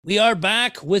We are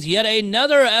back with yet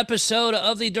another episode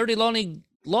of the Dirty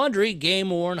Laundry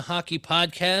Game Worn Hockey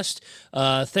Podcast.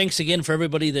 Thanks again for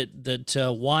everybody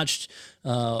that watched,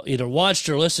 either watched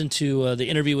or listened to the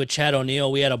interview with Chad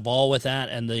O'Neill. We had a ball with that,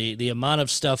 and the amount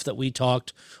of stuff that we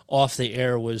talked off the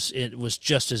air was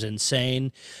just as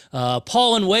insane.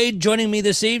 Paul and Wade joining me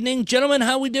this evening, gentlemen.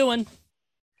 How we doing?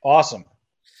 Awesome.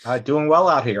 Doing well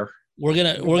out here. We're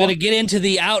gonna get into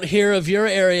the out here of your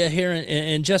area here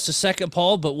in just a second,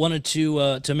 Paul. But wanted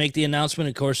to make the announcement.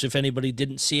 Of course, if anybody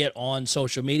didn't see it on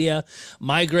social media,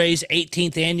 Migrais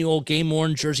 18th annual Game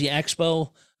Worn Jersey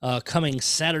Expo coming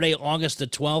Saturday, August the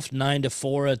 12th, 9 to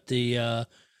 4 at the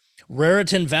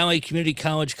Raritan Valley Community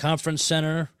College Conference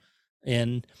Center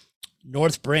in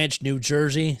North Branch, New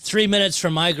Jersey. 3 minutes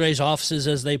from Migrais offices,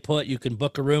 as they put. You can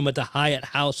book a room at the Hyatt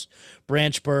House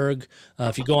Branchburg.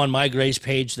 If you go on Migrais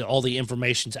page, all the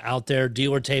information's out there.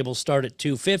 Dealer tables start at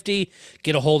 $250.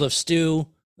 Get a hold of Stu.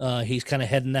 He's kind of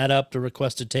heading that up, the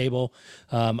requested table.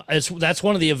 That's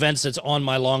one of the events that's on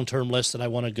my long-term list that I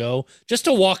want to go, just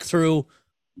to walk through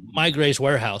Migrais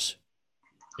warehouse.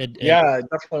 Yeah,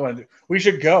 definitely want to do. We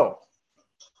should go.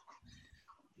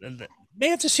 May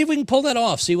have to see if we can pull that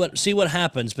off. See what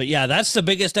happens. But yeah, that's the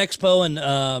biggest expo and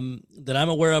that I'm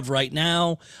aware of right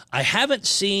now. I haven't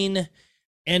seen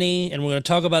any, and we're going to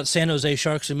talk about San Jose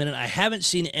Sharks in a minute. I haven't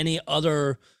seen any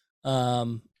other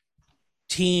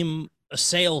team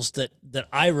sales that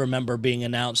I remember being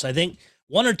announced. I think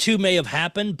one or two may have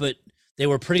happened, but they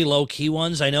were pretty low key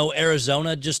ones. I know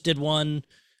Arizona just did one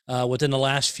within the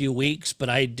last few weeks, but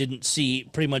I didn't see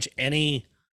pretty much any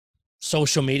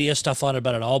social media stuff on it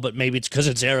about it all, but maybe it's because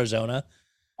it's Arizona.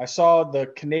 I saw the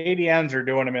Canadiens are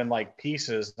doing them in like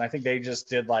pieces, and I think they just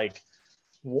did like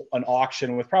an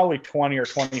auction with probably 20 or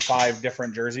 25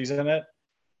 different jerseys in it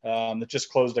that just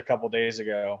closed a couple days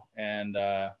ago, and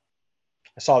I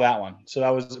saw that one. So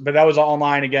that was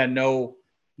online again. No,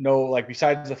 like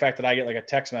besides the fact that I get like a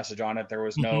text message on it, there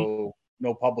was no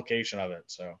publication of it.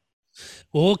 So.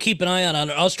 Well, we'll keep an eye on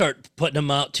it. I'll start putting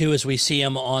them out too as we see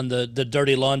them on the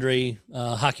Dirty Laundry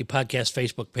Hockey Podcast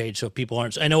Facebook page. So if people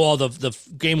aren't, I know all the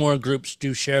Game Worn groups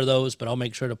do share those, but I'll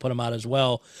make sure to put them out as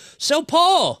well. So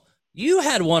Paul, you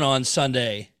had one on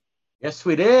Sunday. Yes,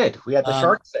 we did. We had the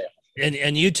shark sale.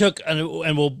 And you took, and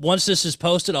we'll, once this is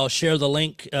posted, I'll share the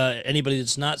link. Anybody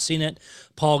that's not seen it,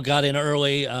 Paul got in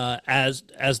early as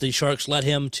the Sharks let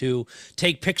him to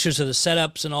take pictures of the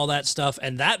setups and all that stuff.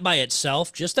 And that by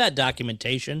itself, just that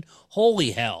documentation,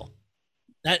 holy hell.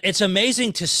 It's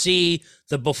amazing to see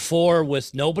the before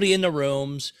with nobody in the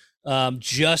rooms,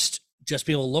 just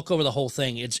be able to look over the whole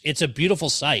thing. It's a beautiful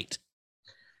sight.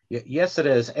 Yes, it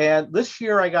is. And this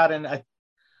year I got in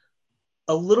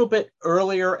a little bit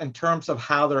earlier in terms of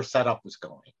how their setup was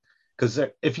going. Because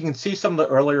if you can see some of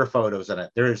the earlier photos in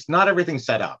it, there's not everything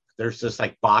set up. There's just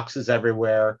like boxes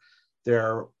everywhere.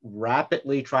 They're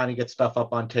rapidly trying to get stuff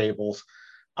up on tables.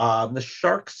 The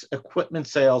Sharks equipment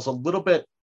sales a little bit,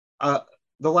 the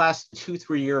last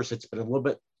 2-3 years, it's been a little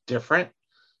bit different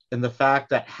in the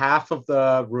fact that half of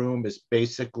the room is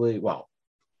basically, well,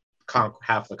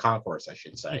 half the concourse, I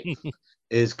should say,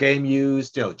 is game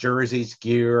used, jerseys,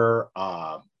 gear,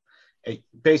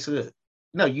 basically,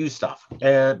 used stuff.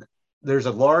 And there's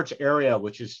a large area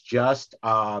which is just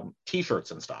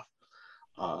T-shirts and stuff.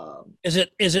 Is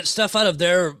it stuff out of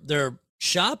their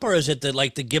shop, or is it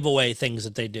the giveaway things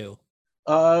that they do?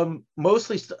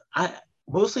 Mostly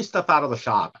stuff out of the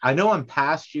shop. I know in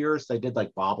past years they did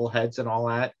like bobbleheads and all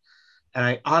that, and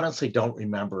I honestly don't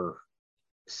remember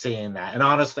seeing that. And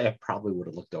honestly, I probably would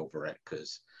have looked over it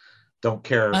because don't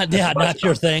care. Not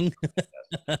your thing.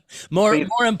 more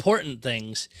important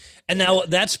things. And now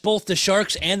that's both the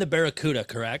Sharks and the Barracuda,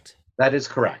 correct? That is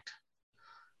correct.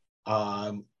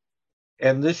 And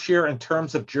this year, in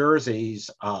terms of jerseys,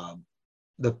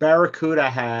 the Barracuda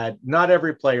had not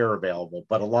every player available,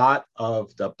 but a lot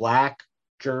of the black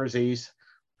jerseys,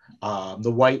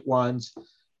 the white ones,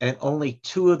 and only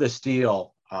two of the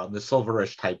steel, the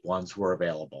silverish type ones were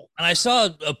available. And I saw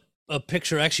a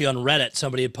picture actually on Reddit.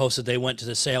 Somebody had posted they went to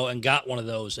the sale and got one of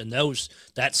those, and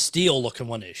that steel looking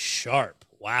one is sharp.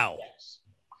 Wow. Yes.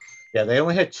 Yeah, they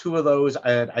only had two of those,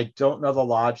 and I don't know the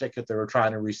logic if they were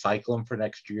trying to recycle them for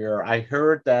next year. I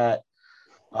heard that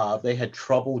they had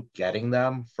trouble getting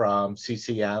them from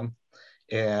CCM,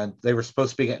 and they were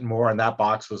supposed to be getting more, and that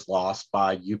box was lost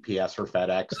by UPS or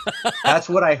FedEx. That's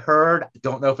what I heard. I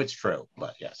don't know if it's true,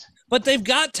 but yes. But they've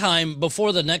got time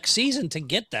before the next season to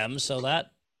get them, so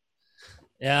that,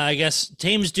 yeah, I guess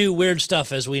teams do weird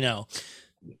stuff, as we know.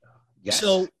 Yes.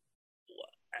 So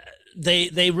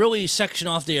they really section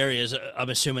off the areas. I'm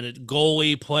assuming it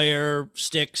goalie, player,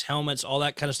 sticks, helmets, all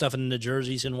that kind of stuff in the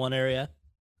jerseys in one area.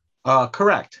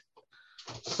 Correct.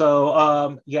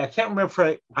 So yeah, I can't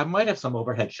remember. I might have some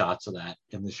overhead shots of that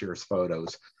in this year's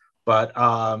photos, but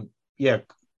yeah,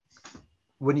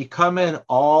 when you come in,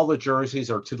 all the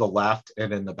jerseys are to the left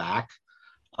and in the back.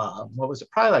 What was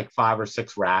it? Probably like 5 or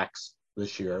 6 racks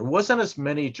this year. It wasn't as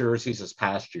many jerseys as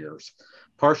past years,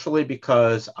 partially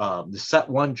because the set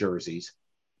one jerseys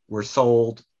were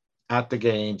sold at the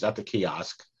games at the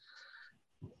kiosk,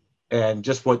 and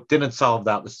just what didn't sell of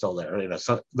that was still there. You know,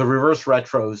 so the reverse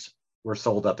retros were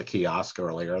sold at the kiosk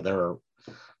earlier. There were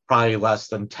probably less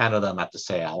than 10 of them at the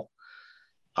sale.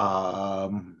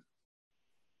 And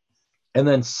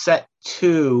then set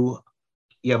two,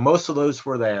 yeah, most of those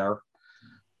were there.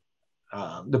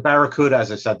 The Barracuda,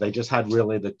 as I said, they just had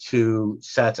really the 2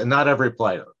 sets, and not every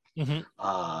player.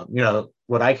 Mm-hmm. You know,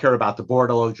 what I care about, the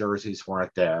Bordelot jerseys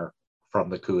weren't there from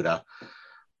the CUDA.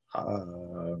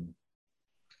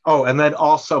 Oh, and then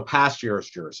also past year's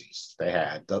jerseys they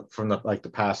had from the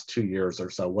past 2 years or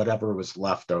so, whatever was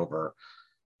left over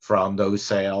from those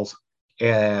sales.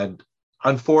 And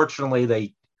unfortunately,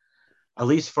 they, at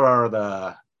least for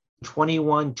the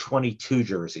 21-22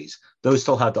 jerseys, those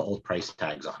still had the old price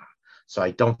tags on them. So I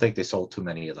don't think they sold too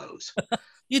many of those.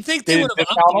 You'd think they would have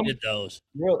updated those.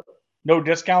 Really? No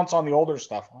discounts on the older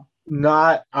stuff, huh?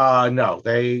 Not, no,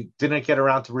 they didn't get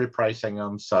around to repricing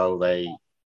them, so they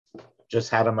just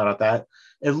had them at that.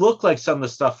 It looked like some of the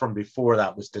stuff from before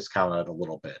that was discounted a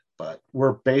little bit, but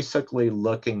we're basically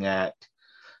looking at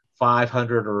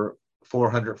 500 or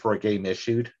 400 for a game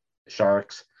issued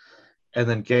Sharks, and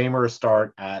then gamers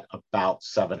start at about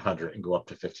 700 and go up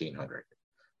to 1500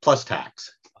 plus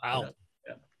tax. Wow. You know?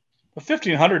 Yeah. But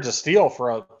 1500 is a steal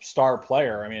for a star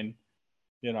player. I mean,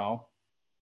 you know.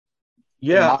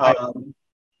 Yeah.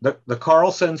 The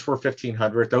Carlsons were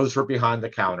 1500. Those were behind the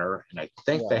counter, and I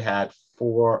think they had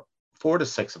four to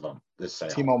 6 of them this sale.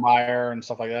 Timo Meyer and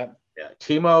stuff like that. Yeah,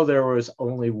 Timo, there was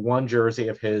only 1 jersey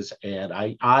of his, and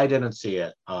I didn't see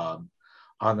it on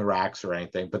the racks or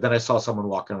anything, but then I saw someone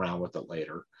walking around with it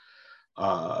later.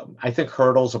 I think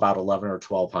Hurdle's about 11 or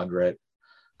 1200.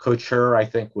 Couture, I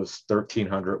think, was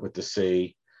 1300 with the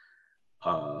C.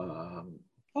 Those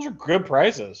are good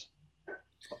prices.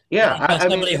 Yeah,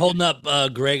 somebody holding up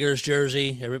Gregor's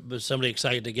jersey. Was somebody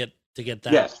excited to get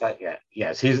that? Yes,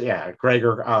 yes, he's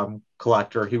Gregor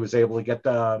collector. He was able to get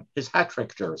his hat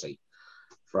trick jersey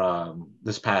from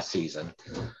this past season,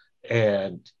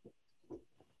 and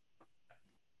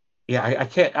yeah, I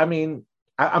can't. I mean,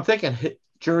 I'm thinking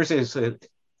jerseys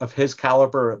of his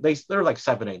caliber, they're like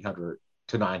 700-800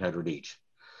 to 900 each.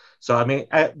 So I mean,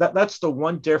 that's the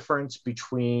one difference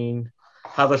between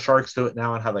how the Sharks do it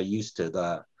now and how they used to.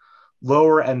 The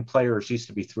lower end players used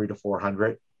to be 300 to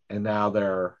 400, and now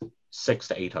they're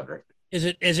 600 to 800.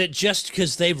 Is it just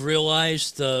because they've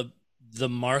realized the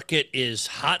market is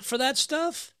hot for that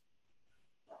stuff,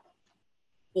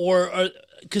 or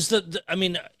because I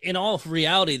mean, in all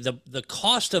reality, the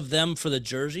cost of them for the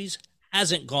jerseys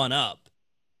hasn't gone up.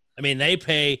 I mean, they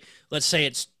pay, let's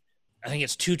say I think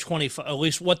it's $225, at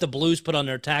least what the Blues put on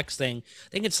their tax thing. I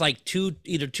think it's like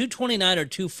either $229 or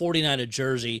 $249 a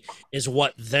jersey is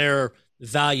what their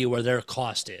value or their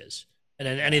cost is. And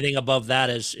then anything above that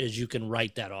is you can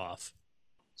write that off.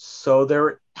 So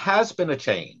there has been a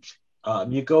change.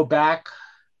 You go back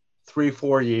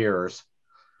 3-4 years.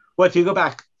 Well, if you go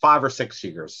back 5 or 6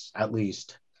 years, at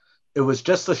least, it was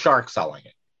just the Sharks selling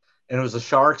it. And it was the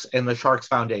Sharks and the Sharks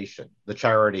Foundation, the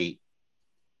charity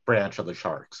branch of the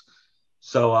Sharks.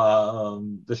 So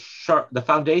the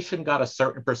foundation got a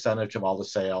certain percentage of all the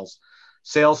sales.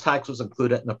 Sales tax was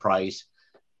included in the price,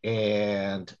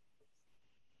 and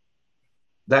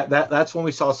that's when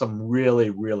we saw some really,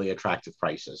 really attractive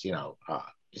prices. You know,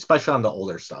 especially on the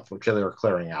older stuff, which they were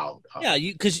clearing out. Yeah,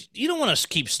 because you don't want to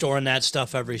keep storing that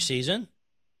stuff every season.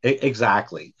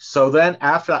 Exactly. So then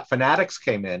after that, Fanatics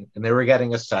came in, and they were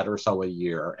getting a set or so a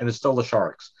year, and it's still the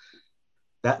Sharks.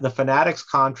 That the Fanatics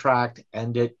contract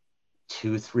ended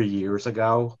 2-3 years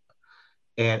ago,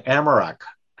 and Amarok,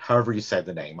 however you say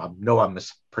the name, I know I'm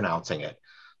mispronouncing it,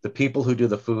 the people who do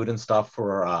the food and stuff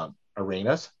for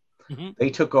arenas, they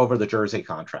took over the jersey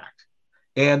contract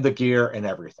and the gear and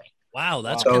everything. Wow,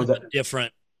 that's kind of a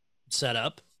different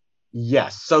setup.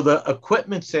 Yes, so the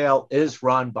equipment sale is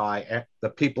run by the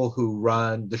people who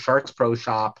run the Sharks Pro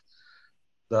Shop,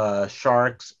 the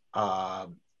Sharks the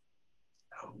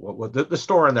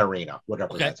store in the arena,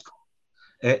 whatever that's called.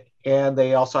 And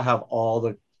they also have all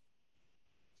the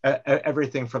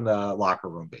everything from the locker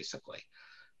room, basically.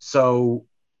 So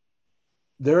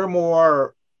they're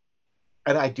more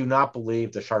And I do not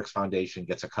believe the Sharks Foundation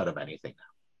gets a cut of anything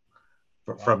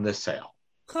now from this sale.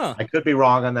 Huh. I could be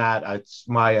wrong on that. It's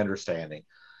my understanding.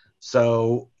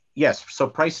 So yes, so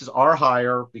prices are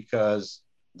higher because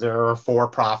they're a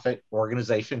for-profit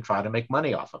organization trying to make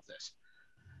money off of this.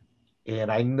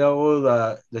 And I know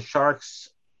the Sharks.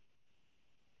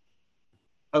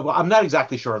 Well, I'm not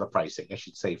exactly sure of the pricing, I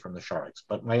should say, from the Sharks,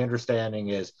 but my understanding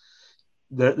is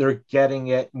they're getting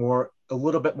it a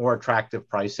little bit more attractive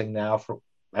pricing now.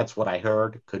 That's what I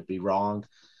heard. Could be wrong.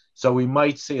 So we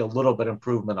might see a little bit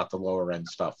improvement at the lower end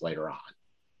stuff later on.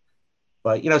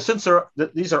 But since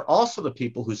these are also the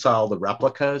people who sell the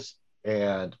replicas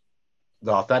and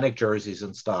the authentic jerseys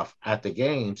and stuff at the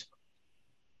games,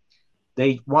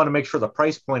 they want to make sure the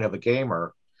price point of a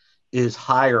gamer is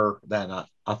higher than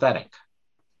authentic,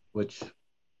 which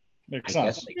makes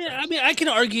sense. Yeah, I mean, I can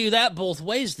argue that both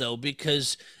ways though,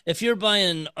 because if you're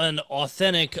buying an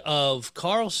authentic of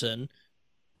Karlsson,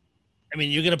 I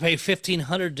mean, you're going to pay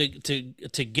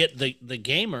 $1,500 to get the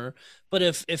gamer, but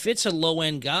if it's a low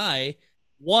end guy,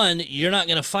 one, you're not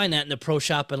going to find that in the pro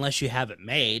shop unless you have it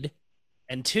made,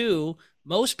 and two,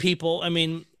 most people, I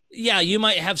mean, yeah, you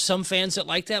might have some fans that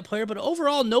like that player, but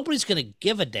overall, nobody's going to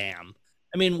give a damn.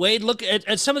 I mean, Wade, look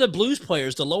at some of the Blues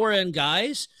players, the lower end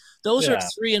guys. Those are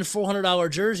 $300 and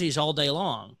 $400 jerseys all day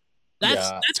long.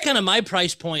 That's kind of my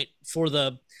price point for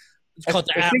the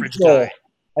average guy.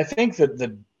 I think that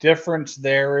the difference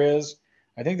there is,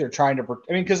 I think they're trying to.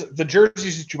 I mean, because the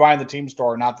jerseys that you buy in the team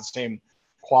store are not the same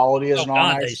quality as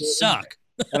they suck.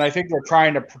 And I think they're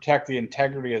trying to protect the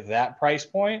integrity of that price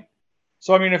point.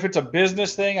 So I mean, if it's a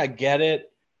business thing, I get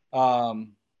it. But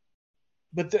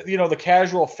the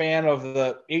casual fan of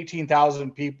the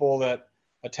 18,000 people that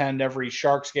attend every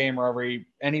Sharks game or every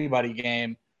anybody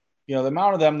game, the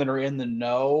amount of them that are in the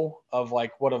know of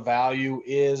like what a value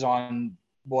is on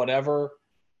whatever,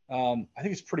 I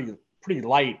think it's pretty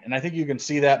light. And I think you can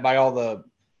see that by all the,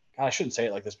 God, I shouldn't say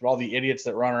it like this, but all the idiots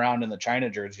that run around in the China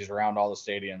jerseys around all the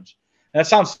stadiums. And that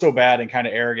sounds so bad and kind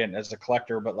of arrogant as a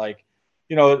collector, but like,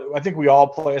 I think we all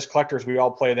play as collectors. We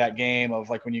all play that game of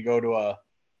like when you go to a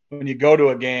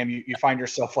game, you find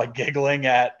yourself like giggling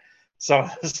at some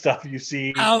of the stuff you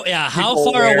see. How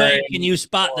far away can you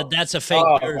spot that that's a fake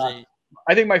jersey?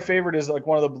 I think my favorite is like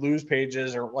one of the Blues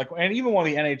pages and even one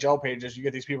of the NHL pages. You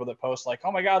get these people that post like,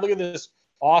 oh my God, look at this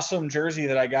awesome jersey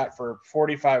that I got for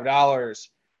 $45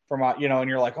 from, and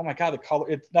you're like, oh my God, the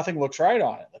color, nothing looks right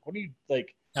on it. Like, what do you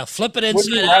like? Now flip it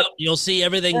inside out. You'll see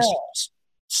everything's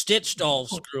stitched all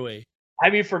screwy. I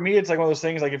mean, for me, it's like one of those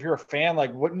things, like if you're a fan,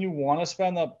 like wouldn't you want to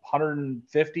spend the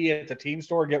 $150 at the team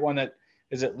store, get one that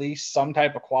is at least some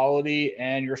type of quality,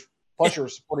 and you're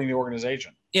supporting the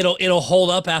organization. It'll hold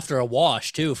up after a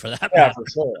wash too, for that. Yeah, for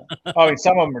sure. I mean,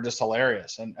 some of them are just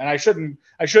hilarious, and I shouldn't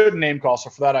name call, so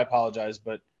for that I apologize.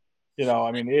 But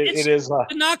I mean, it is the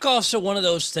knockoffs are one of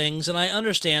those things, and I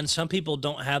understand some people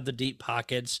don't have the deep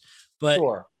pockets, but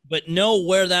sure. But know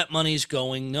where that money's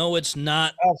going. No, it's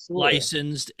not Absolutely.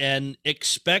 licensed, and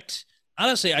expect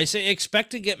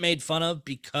to get made fun of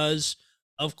because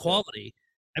of quality.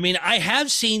 I mean, I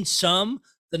have seen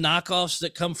the knockoffs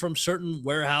that come from certain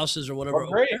warehouses or whatever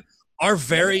are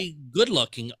very good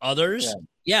looking. Others,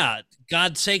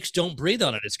 God's sakes, don't breathe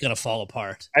on it. It's going to fall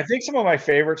apart. I think some of my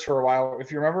favorites for a while,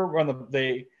 if you remember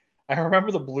when I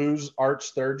remember the Blues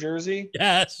Arch third jersey.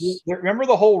 Yes. Remember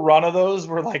the whole run of those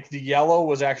where like the yellow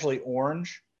was actually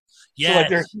orange? Yeah.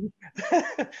 So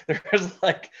like there's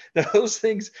like those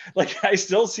things, like I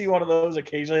still see one of those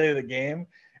occasionally in the game.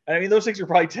 And I mean, those things are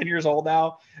probably 10 years old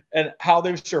now, and how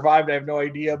they've survived, I have no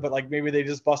idea, but like maybe they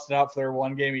just busted out for their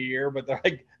one game a year, but they're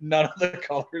like none of the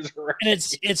colors are right.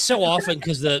 And it's so often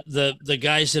because the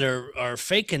guys that are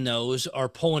faking those are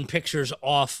pulling pictures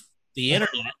off the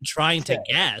internet and trying to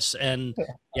guess, and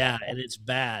and it's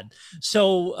bad.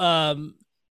 So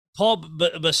Paul,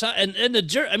 but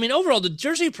overall the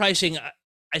jersey pricing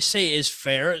I say is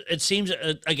fair. It seems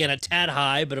again a tad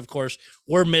high, but of course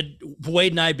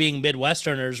Wade and I being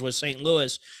Midwesterners with St.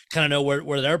 Louis kind of know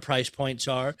where their price points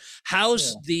are.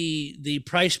 How's the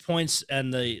price points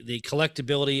and the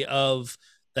collectability of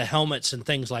the helmets and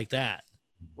things like that?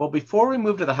 Well, before we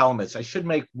move to the helmets, I should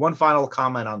make one final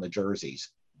comment on the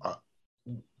jerseys.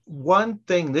 One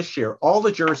thing this year, all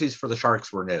the jerseys for the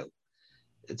Sharks were new.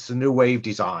 It's a new wave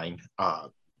design.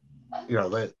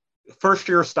 The first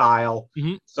year style.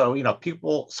 Mm-hmm.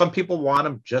 So, some people want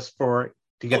them just to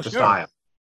get the style.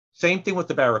 Same thing with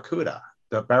the Barracuda.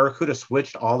 The Barracuda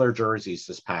switched all their jerseys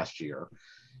this past year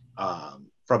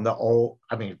from the old,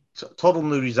 total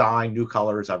new design, new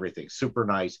colors, everything. Super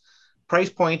nice. Price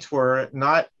points were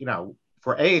not,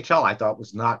 for AHL, I thought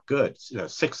was not good.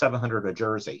 $600-700 a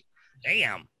jersey.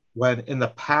 Damn. when in the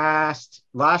past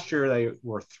last year they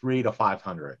were 3 to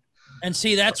 500. And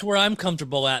see, that's where I'm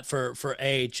comfortable at for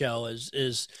AHL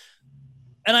is,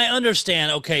 and I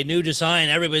understand. Okay, new design,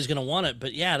 everybody's going to want it,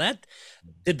 but yeah, that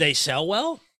did they sell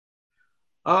well?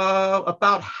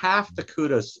 About half the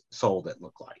Cudas sold, it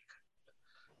looked like.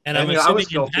 And I'm I assuming was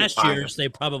in guilty of past buying years them. they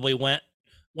probably went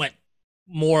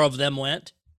more of them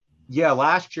went. Yeah,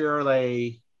 last year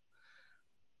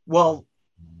well,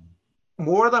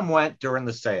 more of them went during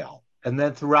the sale, and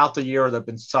then throughout the year they've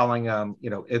been selling them,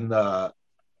 in the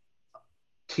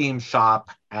team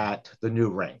shop at the new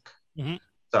rink. Mm-hmm.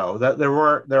 So that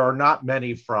there are not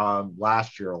many from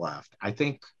last year left, I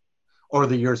think, or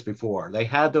the years before. They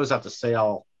had those at the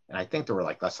sale, and I think there were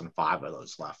like less than 5 of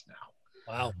those left now.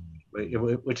 Wow.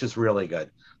 Which is really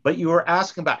good. But you were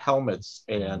asking about helmets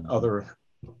and other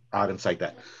items like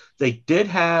that. They did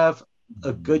have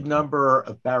a good number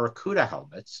of Barracuda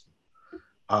helmets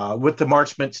with the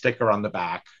March Mint sticker on the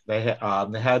back. They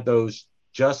had those,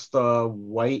 just the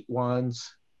white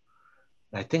ones.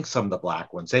 I think some of the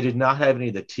black ones. They did not have any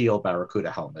of the teal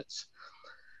Barracuda helmets.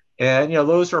 And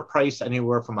those are priced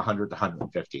anywhere from 100 to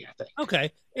 150, I think.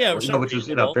 Okay. Yeah. Which is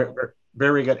very,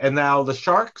 very good. And now the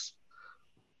Sharks,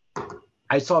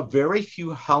 I saw very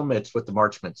few helmets with the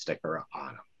March Mint sticker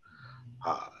on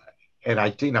them. And I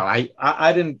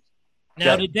didn't.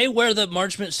 Now, did they wear the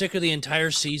March Mint sticker the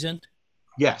entire season?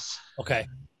 Yes. Okay.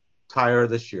 Entire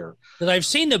this year. Because I've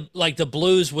seen the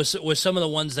Blues with some of the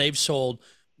ones they've sold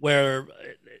where,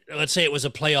 let's say it was a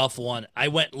playoff one. I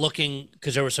went looking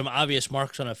because there were some obvious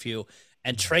marks on a few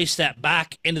and traced that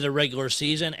back into the regular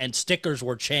season, and stickers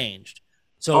were changed.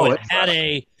 So it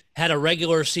had a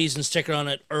regular season sticker on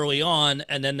it early on,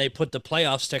 and then they put the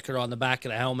playoff sticker on the back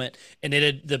of the helmet, and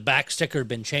the back sticker had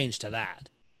been changed to that.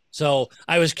 So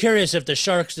I was curious if the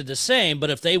Sharks did the same, but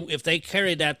if they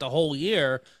carried that the whole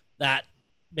year, that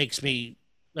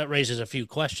raises a few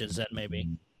questions then maybe.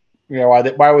 Yeah,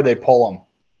 why would they pull them?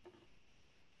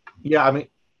 Yeah, I mean,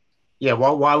 yeah.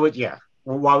 Well, why would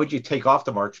you take off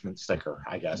the March Mint sticker,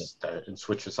 I guess, and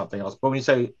switch to something else? But when you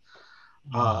say,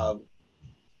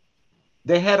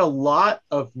 they had a lot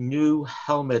of new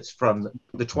helmets from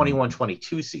the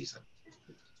 21-22 season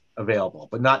available,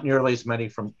 but not nearly as many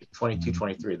from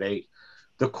 22-23.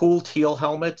 The cool teal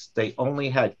helmets, they only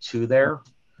had 2 there.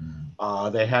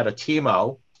 They had a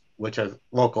Timo, which a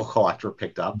local collector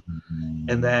picked up,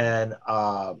 and then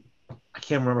I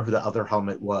can't remember who the other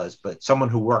helmet was, but someone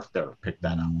who worked there picked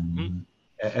that up. Mm-hmm.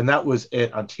 And that was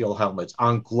it on teal helmets.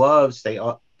 On gloves, they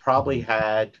probably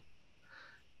had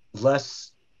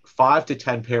 5 to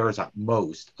 10 pairs at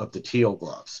most of the teal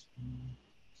gloves,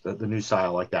 the new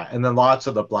style like that. And then lots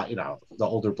of the black, the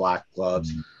older black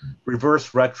gloves.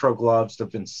 Reverse retro gloves have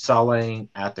been selling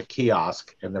at the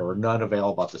kiosk, and there were none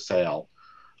available at the sale.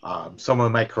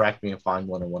 Someone might correct me and find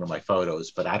one in one of my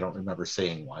photos, but I don't remember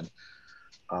seeing one.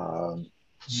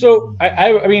 So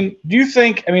I mean, do you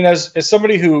think, I mean, as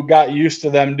somebody who got used to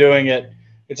them doing it,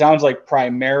 it sounds like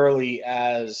primarily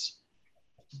as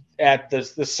at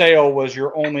the sale was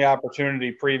your only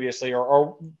opportunity previously,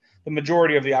 or the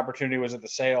majority of the opportunity was at the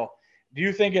sale. Do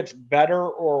you think it's better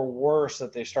or worse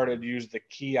that they started to use the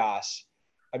kiosks?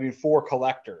 I mean, for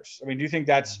collectors. I mean, do you think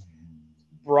that's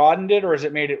broadened it, or has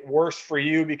it made it worse for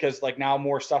you because like now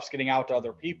more stuff's getting out to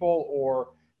other people,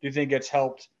 or do you think it's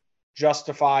helped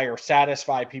justify or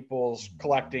satisfy people's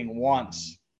collecting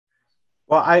wants?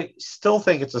 Well, I still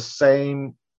think it's the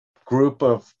same group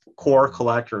of core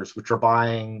collectors which are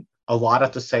buying a lot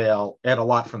at the sale and a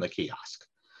lot from the kiosk.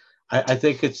 I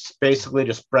think it's basically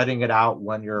just spreading it out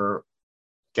when you're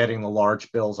getting the large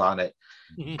bills on it.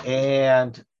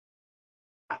 And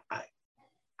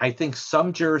I think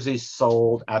some jerseys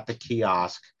sold at the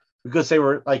kiosk because they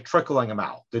were like trickling them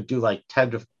out. They'd do like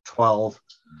 10 to 12,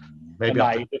 maybe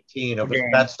up to 15 of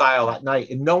that style at night,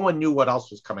 and no one knew what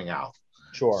else was coming out.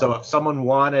 Sure. So if someone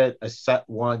wanted a set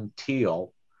 1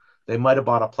 teal, they might have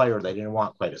bought a player they didn't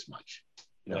want quite as much,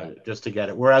 just to get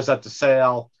it. Whereas at the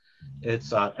sale,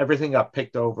 it's everything got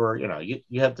picked over.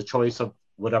 You had the choice of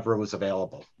whatever was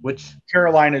available. Which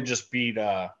Carolina just beat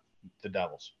the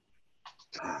Devils.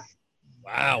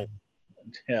 Wow.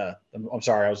 Yeah, I'm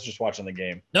sorry. I was just watching the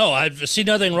game. No, I see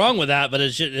nothing wrong with that, but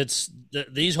it's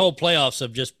these whole playoffs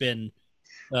have just been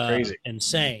crazy,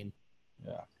 insane.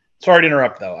 Yeah. Sorry to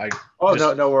interrupt, though.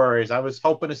 No worries. I was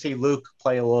hoping to see Luke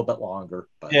play a little bit longer.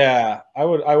 But. Yeah, I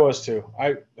was too.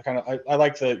 I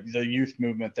like the youth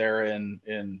movement there in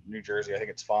New Jersey. I think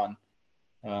it's fun.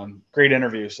 Great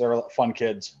interviews. They're fun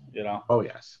kids. Oh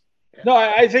yes. No,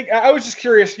 I think I was just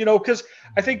curious, because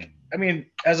I mean,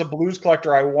 as a blues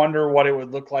collector, I wonder what it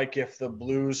would look like if the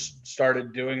blues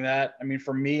started doing that. I mean,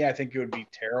 for me, I think it would be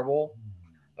terrible.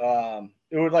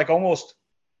 It would like almost,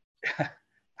 I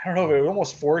don't know, it would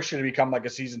almost force you to become like a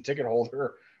season ticket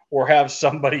holder or have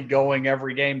somebody going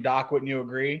every game. Doc, wouldn't you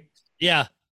agree? Yeah,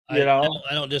 You know,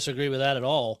 I don't disagree with that at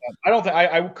all. I don't think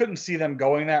I couldn't see them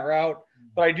going that route,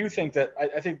 but I do think that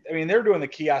I mean they're doing the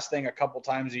kiosk thing a couple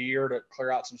times a year to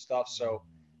clear out some stuff. So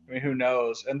I mean, who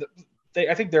knows? And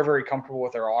I think they're very comfortable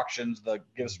with their auctions, the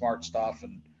Give Smart stuff,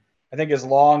 and I think as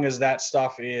long as that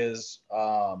stuff is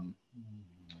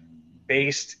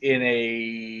based in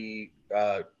a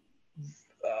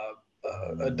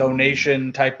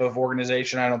donation type of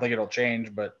organization, I don't think it'll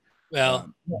change. But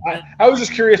Well, I was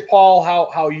just curious, Paul,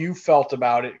 how you felt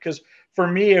about it, because for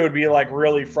me it would be like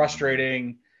really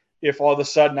frustrating if all of a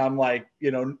sudden I'm like,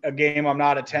 a game I'm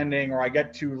not attending, or I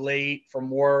get too late from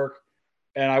work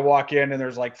and I walk in and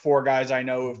there's like four guys I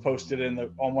know who've posted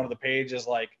on one of the pages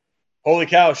like, holy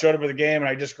cow, showed up at the game and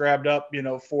I just grabbed up,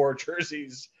 four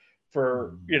jerseys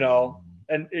for,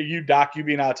 and you, Doc, you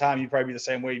being out of town, you'd probably be the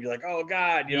same way. You'd be like, oh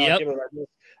God, yep.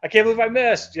 I can't believe I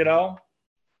missed, Yeah,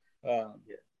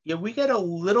 we get a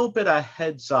little bit of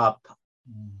heads up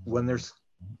when there's,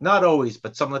 not always,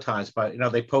 but some of the times, but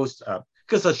they post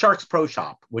because the Sharks Pro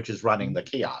Shop, which is running the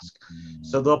kiosk,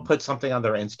 so they'll put something on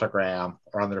their Instagram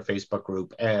or on their Facebook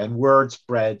group, and word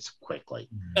spreads quickly.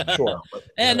 Sure.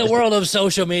 And the world of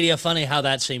social media, funny how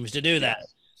that seems to do that.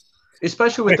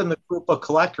 Especially within the group of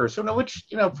collectors, which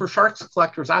for Sharks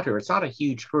collectors out here, it's not a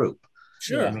huge group.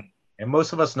 Sure. And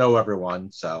most of us know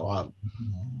everyone, so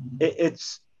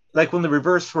it's like when the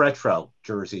reverse retro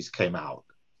jerseys came out.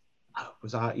 I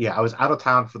was out of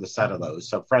town for the set of those,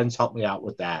 so friends helped me out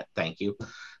with that. Thank you.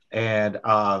 And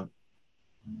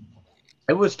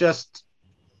it was just,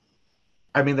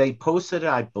 I mean, they posted it,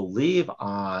 I believe,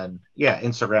 on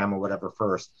Instagram or whatever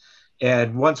first.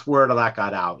 And once word of that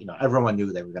got out, everyone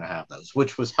knew they were going to have those,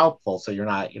 which was helpful. So you're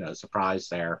not, surprised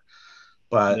there.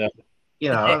 But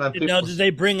now, did they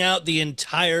bring out the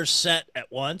entire set at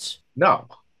once? No.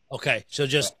 Okay, so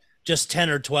just 10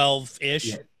 or 12 ish.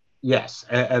 Yeah. Yes,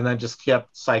 and then just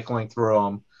kept cycling through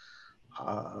them,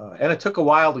 and it took a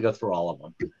while to go through all of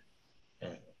them.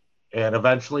 And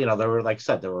eventually, there were, like I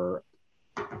said, there were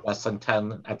less than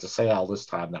 10 at the sale this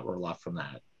time that were left from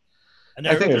that. And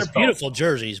they're beautiful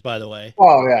jerseys, by the way.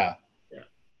 Oh yeah.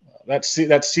 That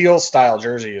seal style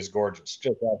jersey is gorgeous.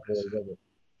 Just absolutely gorgeous.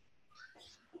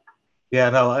 Yeah,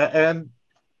 no, and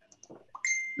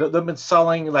they've been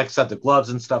selling, like I said, the gloves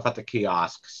and stuff at the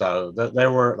kiosk. So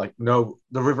there were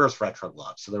the reverse retro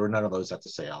gloves. So there were none of those at the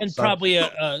sale. And probably I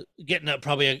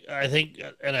think,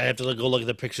 and I have to go look at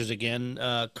the pictures again.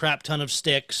 Crap ton of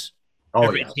sticks.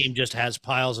 Every team just has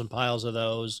piles and piles of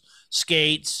those.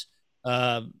 Skates.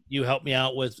 You helped me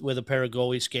out with a pair of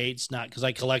goalie skates, not because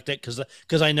I collect it,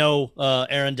 because I know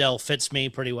Arundel fits me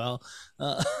pretty well.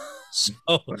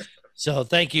 So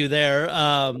thank you there.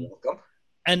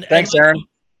 And thanks, Aaron.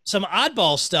 Some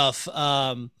oddball stuff.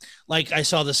 Like I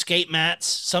saw the skate mats.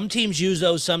 Some teams use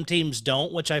those, some teams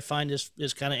don't, which I find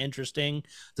is kind of interesting.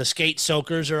 The skate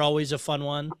soakers are always a fun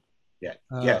one. Yeah.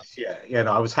 Yes. Yeah.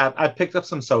 No, I picked up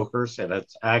some soakers and I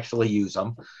actually use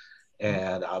them.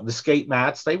 And the skate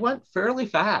mats, they went fairly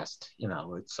fast.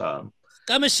 It's. I'm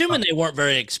assuming they weren't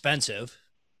very expensive.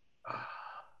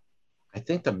 I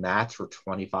think the mats were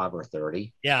 25 or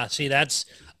 30. Yeah. See,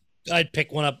 I'd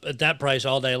pick one up at that price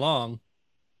all day long.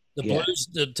 The Blues,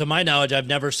 to my knowledge, I've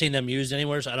never seen them used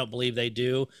anywhere, so I don't believe they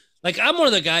do. Like, I'm one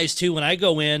of the guys, too, when I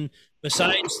go in,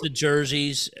 besides the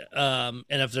jerseys, and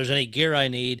if there's any gear I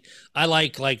need, I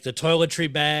like the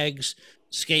toiletry bags,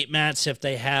 skate mats if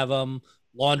they have them,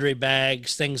 laundry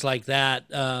bags, things like that.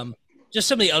 Just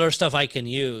some of the other stuff I can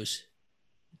use.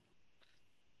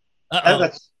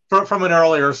 That's from an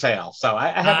earlier sale. So I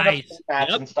have enough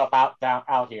mats and stuff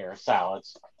out here. So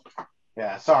it's,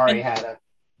 sorry, had a...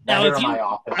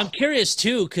 Now, I'm curious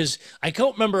too, because I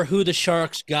don't remember who the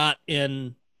Sharks got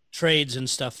in trades and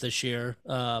stuff this year.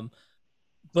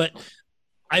 But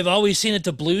I've always seen at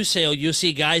the Blue sale, you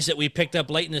see guys that we picked up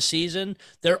late in the season,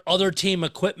 their other team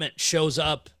equipment shows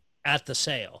up at the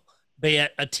sale. Be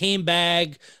it a team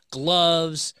bag,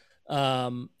 gloves,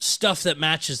 stuff that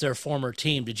matches their former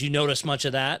team. Did you notice much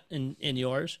of that in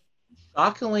yours?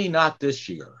 Shockingly, not this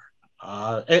year.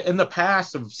 In the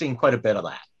past, I've seen quite a bit of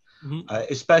that. Mm-hmm.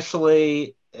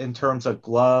 Especially in terms of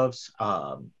gloves,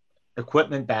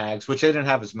 equipment bags, which I didn't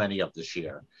have as many of this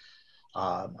year.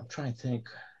 I'm trying to think.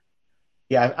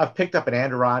 Yeah, I've picked up an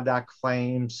Adirondack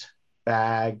Flames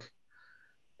bag,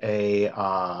 a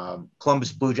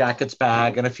Columbus Blue Jackets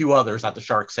bag, and a few others at the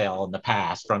shark sale in the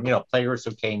past from players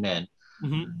who came in.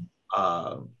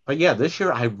 But yeah, this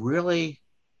year I really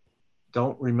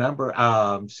don't remember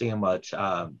seeing much.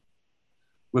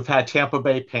 We've had Tampa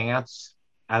Bay pants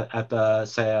at the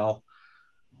sale.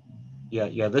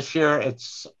 Yeah. This year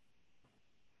it's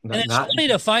and it's funny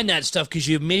to find that stuff because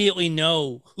you immediately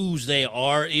know whose they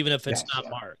are, even if it's not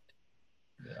marked.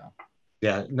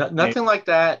 Yeah. Nothing like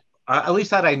that. At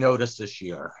least that I noticed this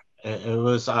year. It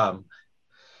was,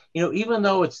 even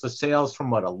though it's the sales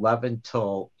from 11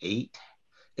 till 8,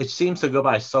 it seems to go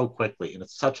by so quickly, and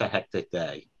it's such a hectic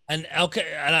day. And okay,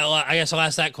 and I guess I'll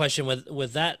ask that question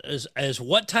with that as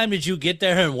what time did you get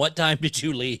there and what time did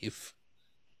you leave?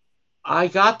 I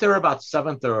got there about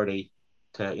 7:30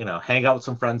 to hang out with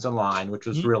some friends in line, which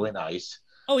was really nice.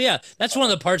 Oh yeah, that's one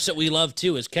of the parts that we love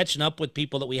too, is catching up with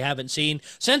people that we haven't seen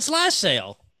since last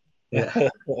sale. Yeah.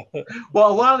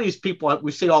 Well, a lot of these people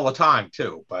we see all the time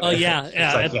too. But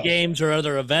at games or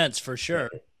other events for sure.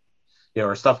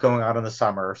 Or stuff going on in the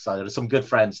summer. So there's some good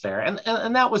friends there, and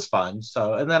that was fun.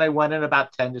 So, and then I went in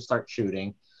about 10 to start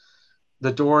shooting.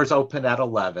 The doors opened at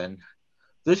 11.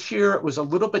 This year it was a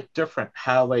little bit different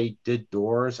how they did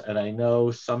doors, and I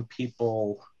know some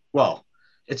people. Well,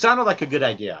 it sounded like a good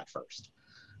idea at first.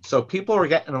 So people were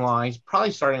getting in lines,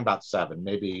 probably starting about 7,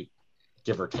 maybe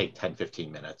give or take 10,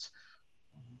 15 minutes.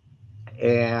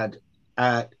 And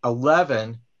at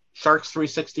 11, Sharks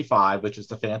 365, which is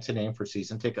the fancy name for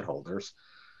season ticket holders,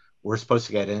 we're supposed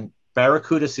to get in.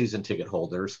 Barracuda season ticket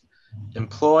holders,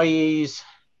 employees,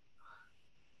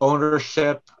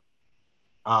 ownership,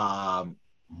 and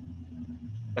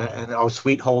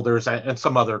suite holders, and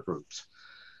some other groups.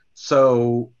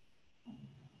 So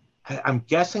I'm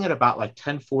guessing at about like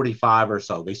 10:45 or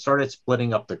so, they started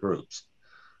splitting up the groups.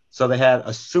 So they had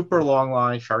a super long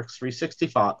line, Sharks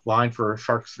 365 line for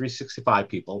Sharks 365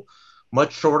 people,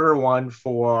 much shorter one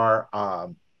for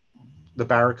the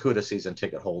Barracuda season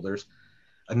ticket holders,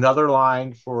 another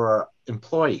line for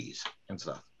employees and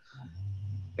stuff.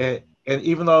 And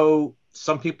even though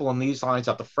some people in these lines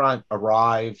at the front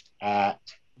arrived at,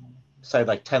 say,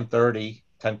 like 10:30,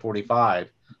 10:45,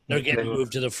 they're getting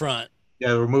moved to the front.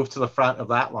 Yeah, they were moved to the front of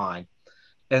that line.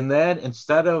 And then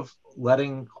instead of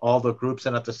letting all the groups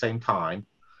in at the same time,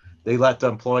 they let the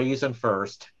employees in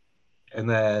first, and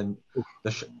then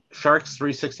the Sharks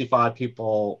 365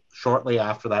 people shortly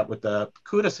after that with the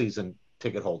CUDA season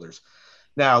ticket holders.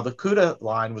 Now, the CUDA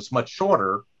line was much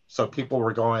shorter, so people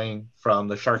were going from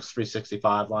the Sharks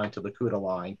 365 line to the CUDA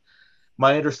line.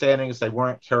 My understanding is they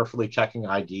weren't carefully checking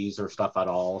IDs or stuff at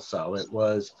all, so it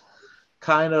was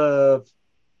kind of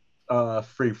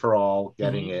free for all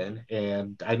getting in.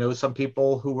 And I know some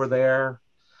people who were there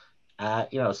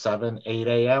at 7, 8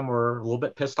 a.m. were a little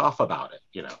bit pissed off about it.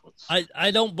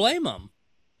 I don't blame them.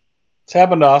 It's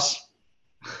happened to us.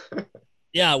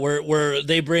 Yeah, where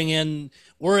they bring in,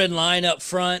 we're in line up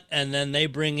front, and then they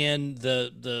bring in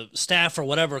the staff or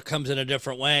whatever comes in a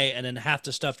different way, and then half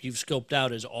the stuff you've scoped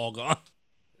out is all gone.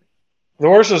 The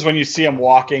worst is when you see them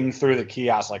walking through the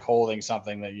kiosk, like holding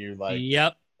something that you like.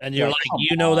 Yep. And you're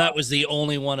that was the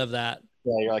only one of that.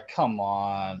 Yeah, you're like, come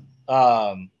on.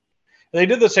 They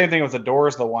did the same thing with the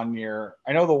doors the one year.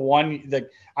 I know the one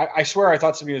that I swear I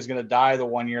thought somebody was going to die the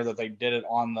one year that they did it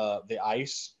on the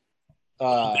ice.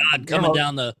 God, coming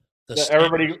down the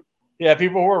everybody,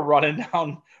 people were running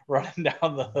down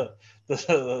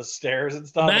the stairs and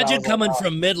stuff. Imagine and coming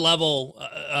from mid-level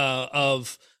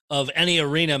of any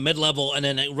arena, mid-level, and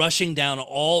then rushing down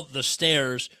all the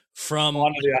stairs from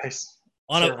onto the ice.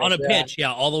 On a pitch,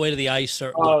 all the way to the ice.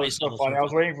 It was so funny. I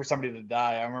was waiting for somebody to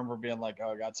die. I remember being like,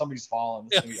 "Oh God, somebody's falling."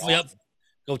 Yep.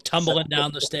 Go tumbling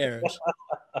down the stairs.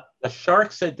 The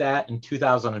Sharks did that in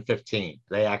 2015.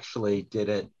 They actually did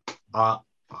it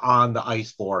on the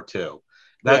ice floor too.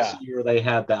 That's the year they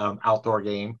had the outdoor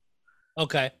game.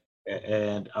 Okay.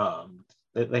 And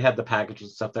they had the packages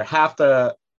and stuff there. Half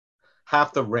the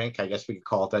rink, I guess we could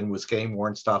call it then, was game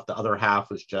worn stuff. The other half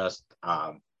was just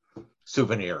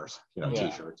souvenirs,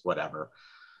 T-shirts, whatever.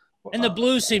 And the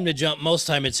Blues seem to jump most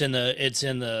time. It's in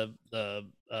the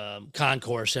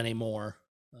concourse anymore.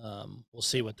 We'll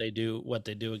see what they do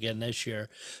again this year.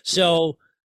 So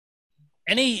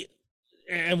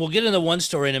and we'll get into one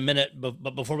story in a minute,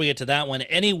 but before we get to that one,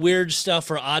 any weird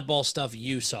stuff or oddball stuff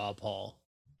you saw, Paul?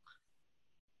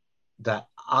 That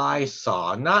I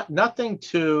saw, nothing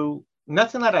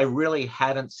that I really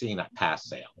hadn't seen at past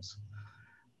sales.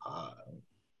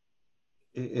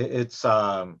 It's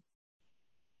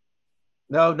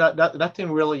No, nothing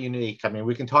really unique. I mean,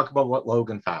 we can talk about what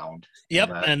Logan found.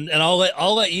 Yep, and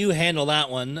I'll let you handle that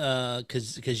one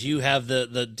because you have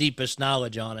the deepest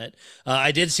knowledge on it.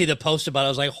 I did see the post about it. I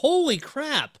was like, holy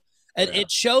crap! And Yeah.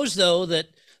 it shows though that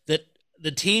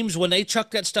the teams, when they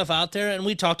chuck that stuff out there, and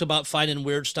we talked about finding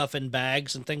weird stuff in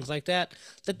bags and things like that,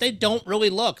 that they don't really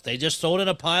look. They just throw it in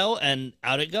a pile and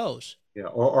out it goes. Yeah,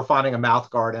 or finding a mouth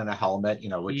guard and a helmet,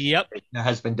 which Yep.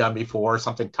 has been done before,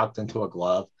 something tucked into a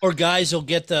glove. Or guys will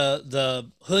get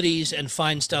the hoodies and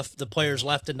find stuff the players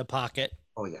left in the pocket.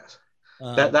 Oh yes.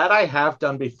 That I have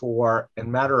done before.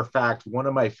 And matter of fact, one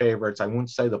of my favorites, I wouldn't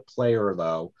say the player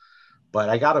though, but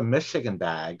I got a Michigan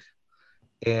bag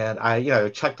and I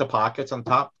checked the pockets on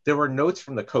top. There were notes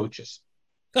from the coaches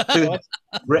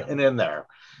written in there.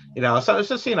 So it's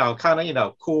just, kind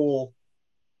of, cool,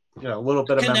 a little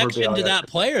bit of connection memorabilia to that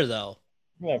player though.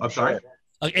 Yeah, I'm sorry.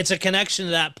 It's a connection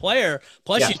to that player.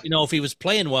 Plus, Yes. you know if he was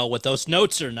playing well with those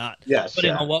notes or not. Yes.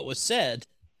 Depending on what was said.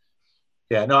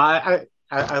 Yeah. No, I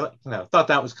thought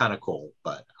that was kind of cool,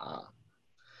 but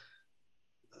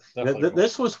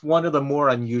this was one of the more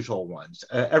unusual ones.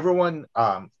 Everyone,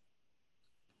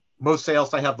 most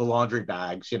sales, I have the laundry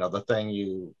bags. The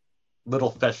thing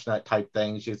little fishnet type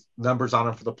things, numbers on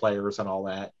them for the players and all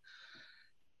that.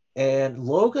 And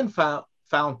Logan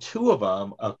found two of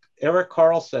them, a Erik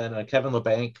Karlsson and a Kevin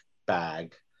Labanc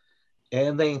bag,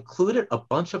 and they included a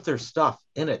bunch of their stuff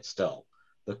in it still.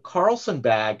 The Karlsson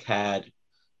bag had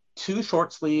 2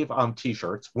 short sleeve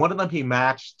t-shirts. One of them he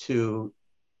matched to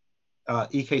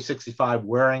EK65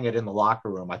 wearing it in the locker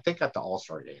room, I think at the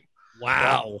All-Star game.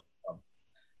 Wow.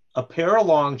 A pair of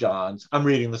long johns. I'm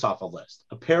reading this off a list.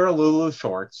 A pair of Lulu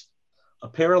shorts, a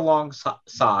pair of long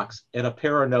socks, and a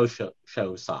pair of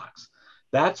no-show socks.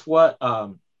 That's what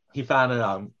he found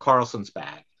in Karlsson's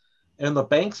bag. In the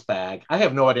Banks bag, I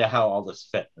have no idea how all this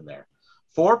fit in there.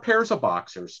 4 pairs of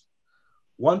boxers,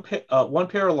 one pair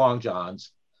of long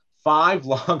johns, 5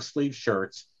 long sleeve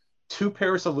shirts, 2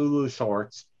 pairs of Lulu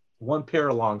shorts, 1 pair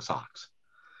of long socks.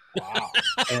 Wow.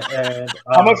 and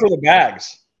How much were the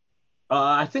bags?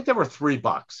 I think they were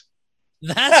 $3.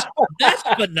 That's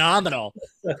phenomenal.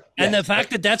 And the fact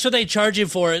that that's what they charge you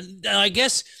for it, I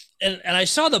guess, and I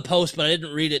saw the post, but I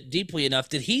didn't read it deeply enough.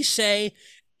 Did he say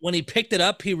when he picked it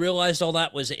up, he realized all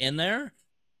that was in there?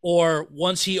 Or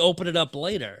once he opened it up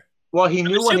later? Well, he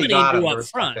knew when he got it. Up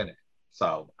front. In it.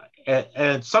 So,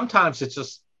 and sometimes it's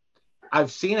just,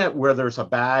 I've seen it where there's a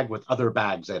bag with other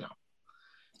bags in them,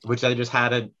 which they just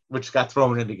which got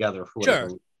thrown in together for whatever.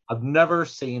 Sure. I've never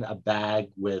seen a bag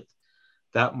with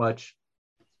that much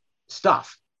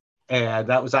stuff, and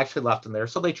that was actually left in there.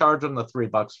 So they charged them the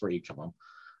 $3 for each of them.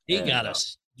 They got a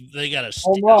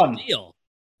home run steal.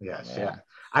 Yes, yeah.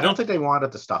 I don't think they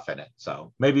wanted the stuff in it.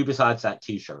 So maybe besides that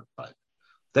T-shirt, but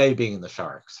they being the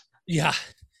Sharks. Yeah.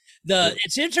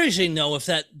 It's interesting though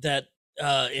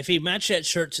if he matched that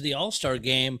shirt to the All-Star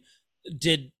game,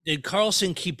 did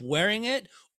Karlsson keep wearing it,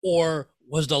 or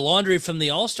was the laundry from the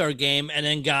All-Star game and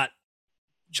then got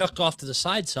chucked off to the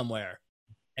side somewhere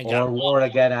and got worn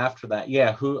again after that?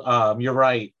 Yeah, you're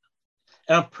right.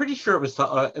 And I'm pretty sure it was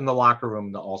in the locker room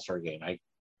in the All-Star game. I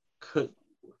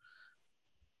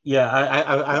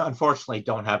unfortunately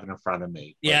don't have it in front of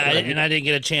me. Yeah, and I didn't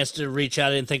get a chance to reach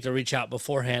out. I didn't think to reach out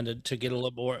beforehand to get a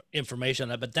little more information on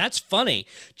that. But that's funny.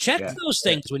 Check those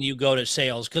things when you go to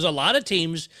sales, because a lot of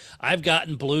teams, I've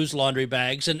gotten Blues laundry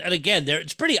bags, and again,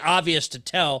 it's pretty obvious to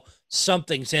tell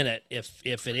something's in it if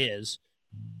it is.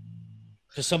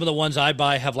 Because some of the ones I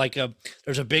buy have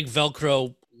there's a big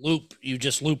Velcro loop. You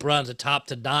just loop around the top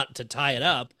to tie it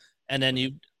up, and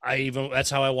then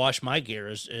that's how I wash my gear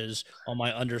is all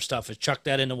my under stuff is chuck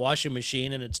that in the washing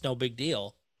machine and it's no big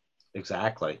deal.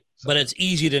 Exactly. But it's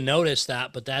easy to notice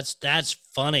that, but that's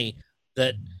funny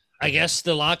that I guess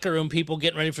the locker room people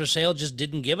getting ready for sale just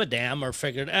didn't give a damn or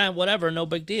figured, whatever, no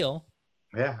big deal.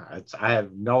 Yeah. I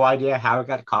have no idea how it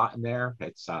got caught in there.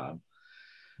 It's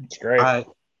great.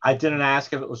 I didn't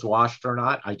ask if it was washed or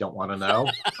not. I don't want to know.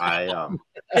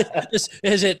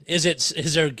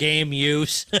 Is there game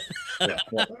use?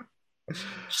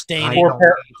 Staining.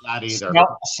 Not either.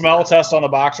 Smell test on the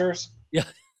boxers. Yeah.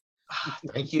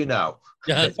 Thank you. No.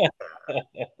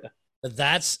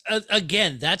 That's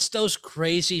again, that's those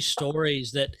crazy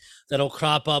stories that'll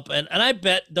crop up, and I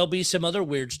bet there'll be some other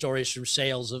weird stories from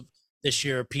sales of this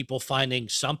year, people finding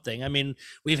something. I mean,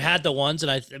 we've had the ones,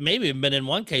 and I maybe been in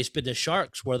one case, been the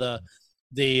Sharks, where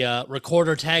the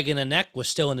recorder tag in the neck was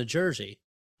still in the jersey.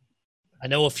 I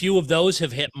know a few of those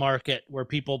have hit market where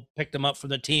people picked them up from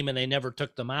the team and they never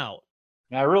took them out.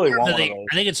 And I really want one of those.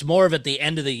 I think it's more of at the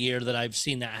end of the year that I've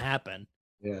seen that happen.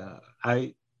 Yeah,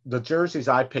 I the jerseys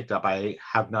I picked up, I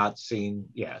have not seen.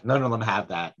 Yeah, none of them have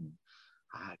that.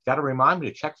 I got to remind me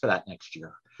to check for that next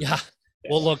year. Yeah.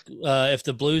 We'll look if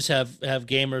the Blues have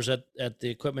gamers at the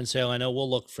equipment sale. I know we'll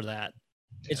look for that.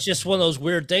 It's just one of those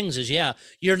weird things. Is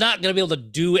you're not going to be able to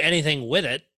do anything with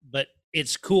it, but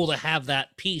it's cool to have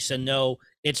that piece and know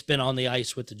it's been on the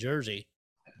ice with the jersey.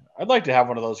 I'd like to have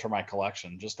one of those for my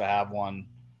collection, just to have one.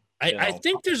 I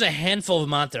think there's a handful of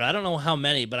them out there. I don't know how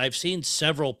many, but I've seen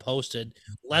several posted.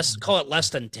 Call it less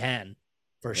than 10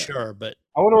 for sure. But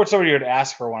I wonder what somebody would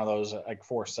ask for one of those, like,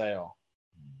 for sale.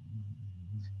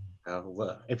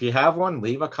 If you have one,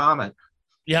 leave a comment.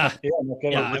 Yeah,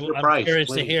 I'm curious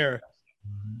to hear.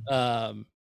 But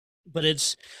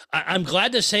I'm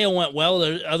glad to say it went well.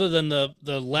 Other than the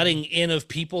letting in of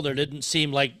people, there didn't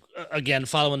seem like, again,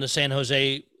 following the San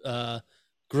Jose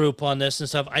group on this and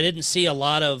stuff, I didn't see a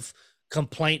lot of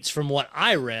complaints from what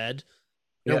I read.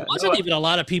 There wasn't even a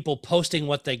lot of people posting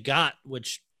what they got,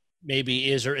 which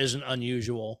maybe is or isn't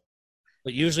unusual.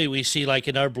 But usually we see, like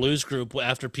in our Blues group,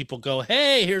 after people go,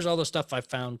 hey, here's all the stuff I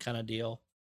found kind of deal.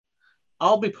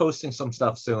 I'll be posting some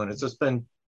stuff soon. It's just been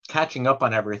catching up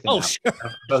on everything. Oh, sure.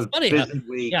 Busy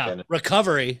week. Yeah,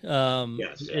 recovery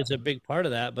is a big part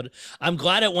of that. But I'm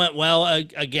glad it went well.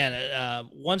 Again,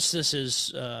 once this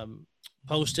is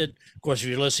posted, of course, if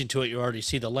you're listening to it, you already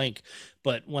see the link.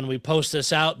 But when we post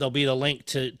this out, there'll be the link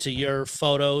to your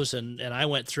photos. And I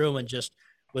went through and just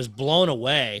was blown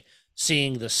away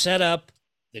seeing the setup,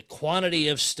 the quantity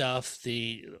of stuff,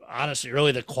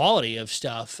 really the quality of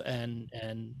stuff, and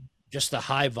just the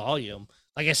high volume.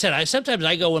 Like I said, sometimes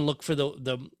I go and look for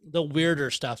the weirder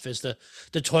stuff, is the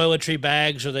toiletry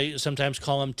bags, or they sometimes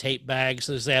call them tape bags,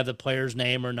 because they have the player's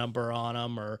name or number on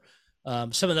them, or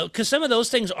some of those, because some of those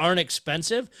things aren't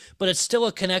expensive, but it's still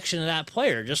a connection to that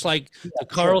player. Just like the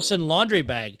Carlson laundry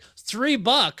bag,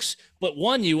 $3, but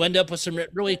one, you end up with some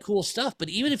really cool stuff. But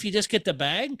even if you just get the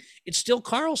bag, it's still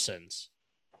Carlson's.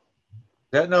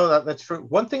 Yeah, no, that's true.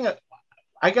 One thing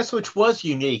I guess which was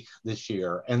unique this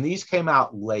year, and these came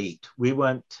out late. We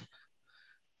went.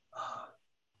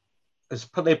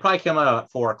 They probably came out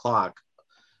at 4:00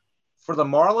 for the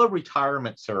Marleau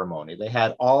retirement ceremony. They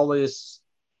had all this.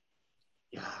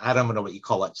 I don't know what you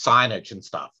call it, signage and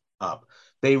stuff up.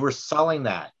 They were selling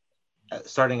that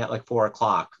starting at like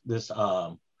 4:00. This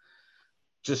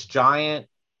just giant,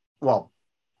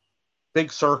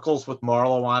 big circles with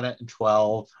Marleau on it and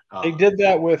 12. They did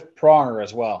that with Pronger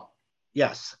as well.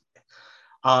 Yes.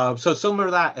 So similar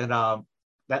to that, and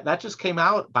that just came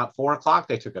out about 4:00.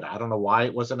 They took it. I don't know why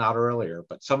it wasn't out earlier,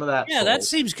 but some of that. Yeah, that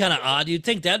seems kind of odd. You'd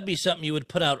think that'd be something you would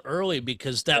put out early,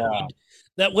 because that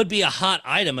would be a hot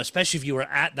item, especially if you were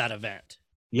at that event.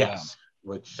 Yes,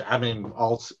 which I mean,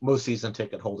 most season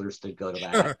ticket holders did go to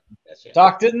that. Sure. Yes, yeah.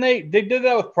 Doc, didn't they? They did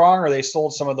that with Pronger. They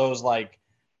sold some of those like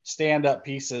stand-up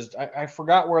pieces. I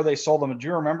forgot where they sold them. Do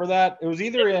you remember that? It was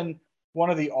either in one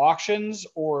of the auctions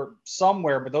or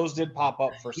somewhere, but those did pop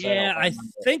up for sale. Yeah, I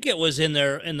think it was in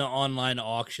the online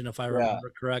auction, if I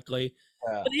remember correctly.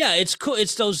 Yeah. But yeah, it's cool.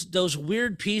 It's those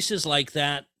weird pieces like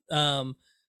that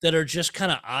that are just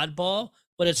kind of oddball,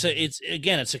 but it's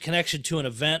a connection to an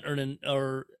event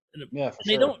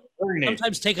they don't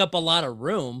sometimes take up a lot of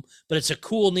room, but it's a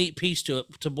cool, neat piece to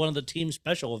one of the team's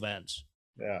special events.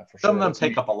 Yeah, for sure. Some of them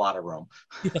take up a lot of room.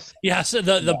 Yeah, so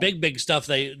the big stuff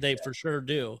they for sure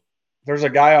do. There's a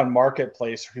guy on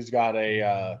Marketplace who's got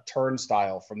a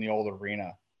turnstile from the old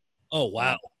arena. Oh,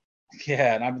 wow.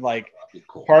 Yeah, and I'm like,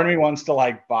 cool. Part of me wants to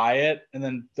like buy it, and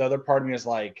then the other part of me is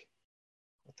like,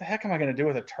 what the heck am I going to do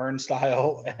with a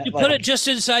turnstile? You put it just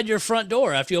inside your front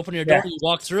door. After you open your door, you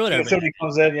walk through it. Somebody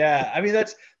comes in. Yeah, I mean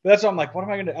that's what I'm like. What am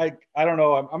I going to? I don't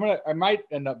know. I might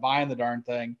end up buying the darn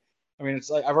thing. I mean, it's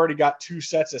like I've already got 2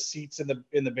 sets of seats in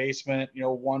the basement.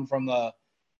 One from the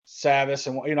Savas,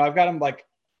 and I've got them like.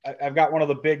 I've got one of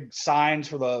the big signs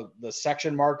for the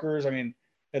section markers. I mean,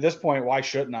 at this point, why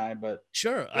shouldn't I? But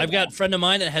sure. I've got a friend of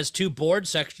mine that has 2 board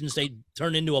sections they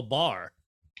turn into a bar.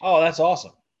 Oh, that's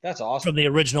awesome. That's awesome. From the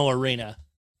original arena.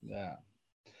 Yeah.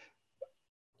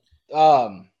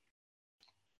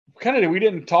 We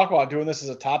didn't talk about doing this as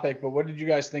a topic, but what did you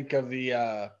guys think of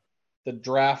the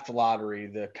draft lottery,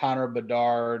 the Connor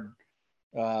Bedard?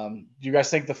 Do you guys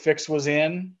think the fix was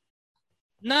in?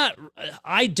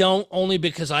 I don't, only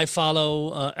because I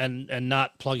follow and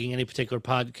not plugging any particular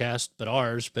podcast but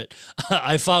ours, but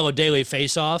I follow Daily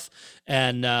Face Off,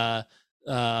 and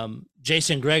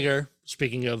Jason Gregor,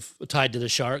 speaking of tied to the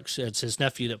Sharks, it's his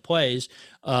nephew that plays,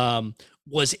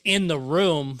 was in the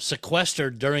room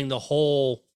sequestered during the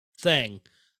whole thing.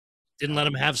 Didn't let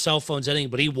him have cell phones, anything,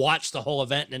 but he watched the whole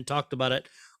event and then talked about it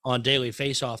on Daily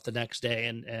Faceoff the next day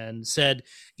and said,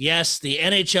 yes, the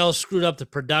NHL screwed up the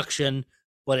production,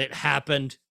 but it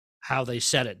happened how they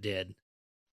said it did.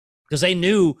 Because they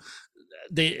knew,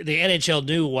 the NHL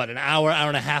knew, what, an hour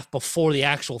and a half before the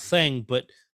actual thing, but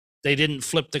they didn't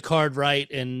flip the card right,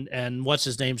 and what's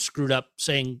his name screwed up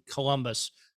saying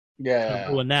Columbus.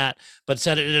 Doing that, but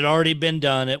said it had already been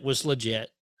done. It was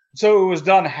legit. So it was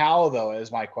done how, though,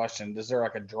 is my question. Is there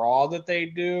like a draw that they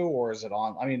do, or is it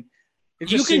on? I mean,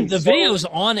 the video's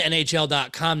on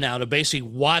NHL.com now to basically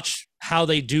watch how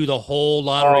they do the whole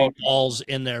lottery balls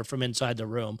in there from inside the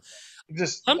room.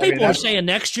 Some people are saying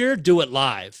next year, do it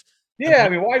live. Yeah, I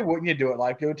mean, why wouldn't you do it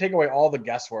live? It would take away all the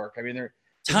guesswork. I mean,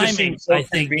 timing, I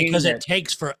think, because it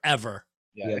takes forever.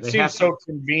 Yeah, it seems so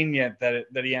convenient that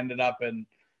he ended up in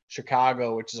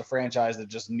Chicago, which is a franchise that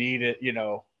just needed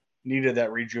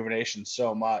that rejuvenation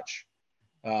so much.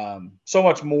 So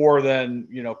much more than,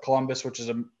 Columbus, which is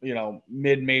a,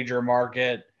 mid-major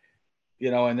market,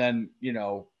 and then,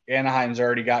 Anaheim's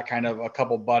already got kind of a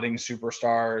couple budding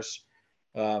superstars.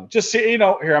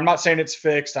 Here, I'm not saying it's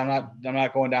fixed. I'm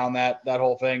not going down that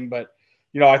whole thing, but,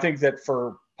 I think that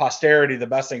for posterity, the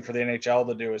best thing for the NHL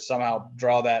to do is somehow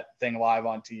draw that thing live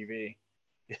on TV,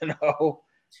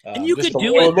 and you could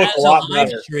do it as a live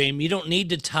stream. You don't need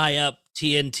to tie up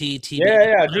TNT TV.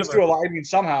 Yeah. Just do a live. I mean,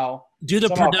 somehow do the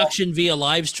production via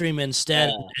live stream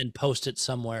instead and post it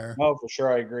somewhere. Oh, for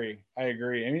sure. I agree. I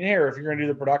mean, here, if you're going to do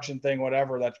the production thing,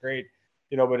 whatever, that's great.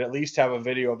 But at least have a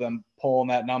video of them pulling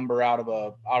that number out of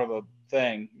a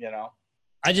thing.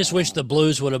 I just wish the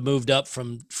Blues would have moved up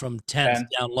from 10th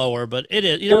down lower, but it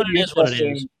is. It is what it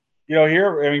is.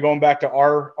 Here, I mean, going back to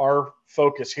our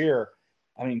focus here.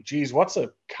 I mean, geez, what's a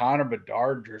Connor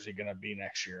Bedard jersey going to be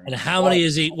next year? And how many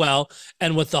is he? Well,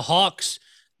 and with the Hawks,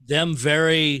 them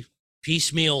very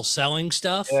piecemeal selling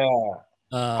stuff. Yeah.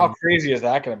 How crazy is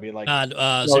that going to be? Like,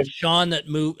 is it Sean that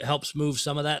helps move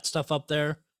some of that stuff up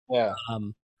there? Yeah.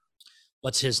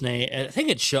 What's his name? I think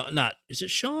it's Sean. Is it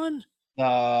Sean?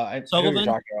 I know what you're talking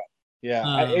about.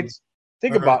 Yeah.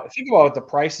 Think about what the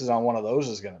prices on one of those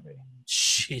is going to be.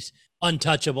 Jeez,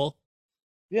 untouchable.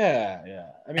 Yeah.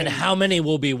 I mean, and how many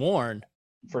will be worn?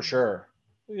 For sure.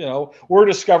 We're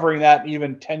discovering that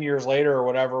even 10 years later or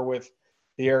whatever with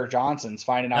the Erik Johnsons,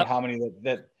 finding out how many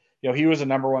that he was a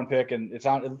number one pick, and it's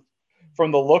not,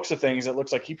 from the looks of things, it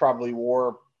looks like he probably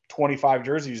wore 25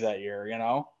 jerseys that year.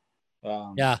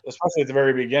 Especially at the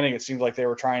very beginning, it seemed like they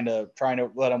were trying to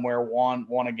let him wear one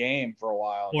a game for a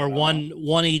while, or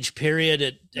one each period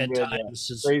at times.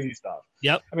 Yeah. Crazy stuff.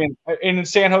 Yep. I mean, in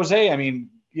San Jose, I mean,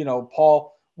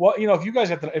 Paul. Well, if you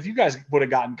guys would have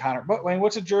gotten Connor, but I mean,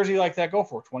 what's a jersey like that go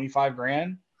for?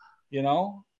 $25,000,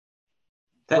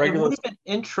 That it would have been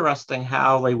interesting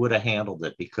how they would have handled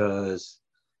it, because,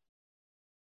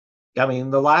 I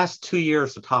mean, the last 2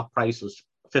 years the top price was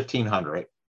 $1,500,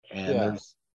 and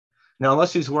there's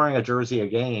unless he's wearing a jersey a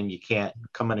game, you can't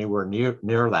come anywhere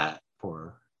near that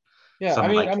for. Yeah, I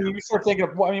mean, you start thinking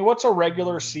of, what's a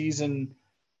regular season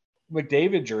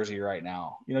McDavid jersey right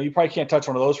now? You probably can't touch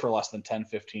one of those for less than 10,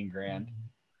 15 grand,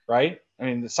 right? I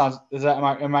mean,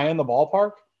 am I in the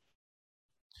ballpark?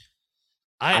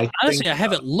 I honestly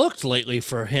haven't looked lately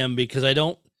for him because I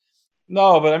don't.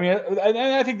 No, but I mean,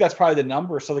 I think that's probably the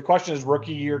number. So the question is,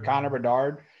 rookie year Connor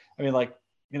Bedard. I mean, like,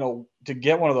 to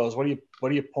get one of those, what are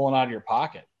you pulling out of your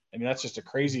pocket? I mean, that's just a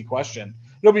crazy question.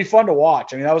 It'll be fun to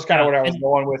watch. I mean, that was kind of what I was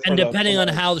going with. And depending on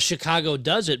how Chicago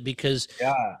does it, because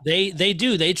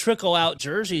they trickle out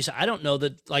jerseys. I don't know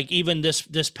that, like, even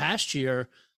this past year,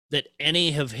 that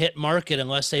any have hit market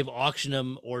unless they've auctioned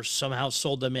them or somehow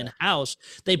sold them in-house.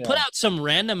 They put out some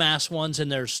random ass ones in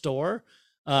their store.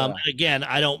 Again,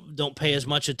 I don't pay as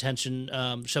much attention.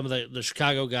 Some of the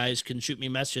Chicago guys can shoot me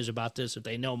messages about this if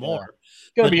they know more.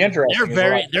 It's going to be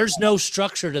interesting. There's no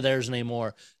structure to theirs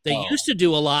anymore. They used to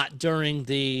do a lot during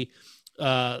the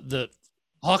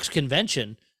Hawks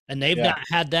convention, and they've not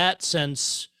had that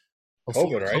since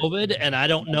before COVID. And I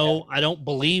don't know. I don't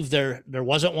believe there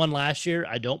wasn't one last year.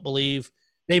 I don't believe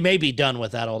they may be done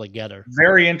with that altogether.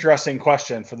 Very interesting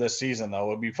question for this season, though.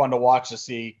 It would be fun to watch to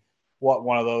see what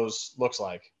one of those looks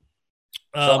like.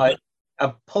 So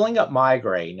I'm pulling up My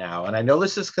Gray now, and I know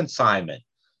this is consignment,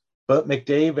 but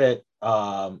McDavid,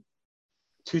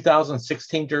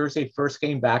 2016 jersey, first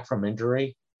game back from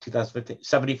injury, 2015,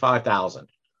 $75,000.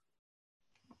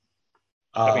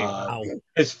 Wow.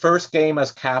 His first game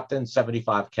as captain,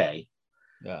 $75K.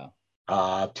 Yeah.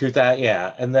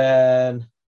 And then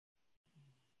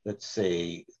let's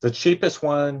see, the cheapest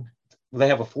one, they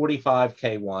have a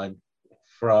 $45K one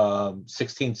from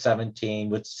 16-17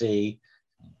 with C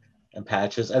and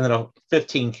patches, and then a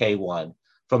 $15K one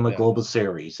from the Yeah. Global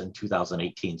Series in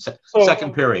 2018. So-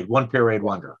 Second period, one period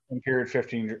wonder. In period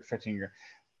 15 year.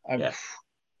 Yeah.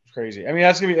 It's crazy. I mean,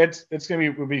 that's gonna be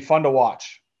it would be fun to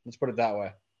watch. Let's put it that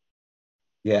way.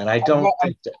 Yeah, and I don't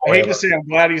think that I hate to say I'm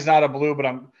glad he's not a blue, but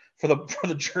I'm for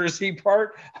the jersey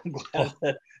part. I'm glad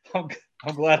that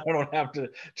I'm glad I don't have to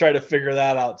try to figure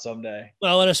that out someday.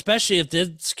 Well, and especially if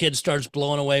this kid starts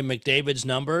blowing away McDavid's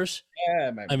numbers.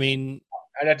 Yeah, I mean,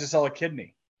 I'd have to sell a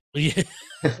kidney. yeah,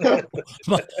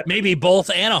 maybe both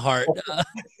and a heart.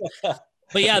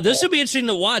 But yeah, this will be interesting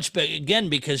to watch. But again,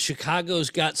 because Chicago's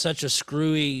got such a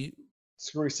screwy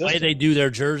system. way they do their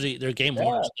game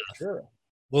worn stuff. Sure.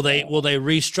 Will they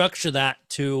restructure that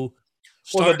to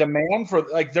start? Well, the demand for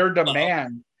their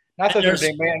demand, not that their there's-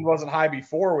 demand wasn't high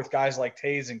before with guys like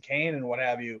Taves and Kane and what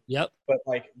have you, Yep. but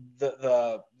like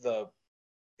the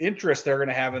interest they're going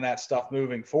to have in that stuff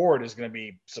moving forward is going to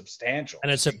be substantial.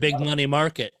 And it's a big money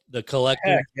market. The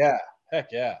collective. Heck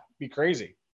yeah. Be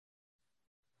crazy.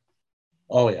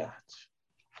 Oh yeah.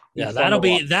 Yeah,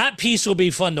 Fun that piece will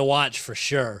be fun to watch for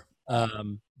sure.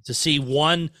 To see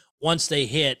once they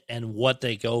hit and what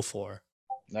they go for,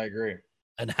 I agree.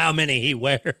 and how many he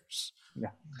wears. Yeah,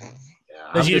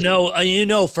 Because you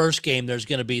know, first game there's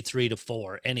going to be 3 to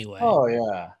 4 anyway. Oh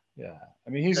yeah. I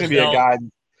mean, he's going to be a guy.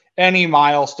 Any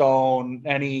milestone,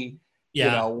 any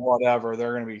whatever,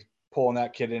 they're going to be pulling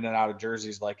that kid in and out of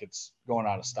jerseys like it's going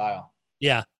out of style.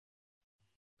 Yeah.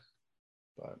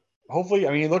 But hopefully,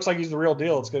 I mean, he looks like he's the real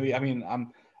deal. It's going to be. I mean,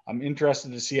 I'm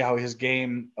interested to see how his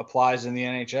game applies in the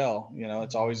NHL. You know,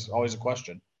 it's always a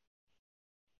question.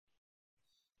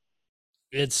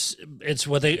 It's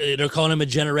what they're calling him a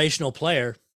generational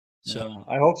player. So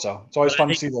yeah, I hope so. It's always fun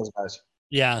to see those guys.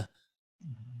 Yeah.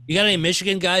 You got any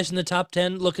Michigan guys in the top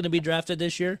 10 looking to be drafted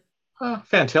this year?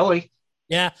 Fantilli.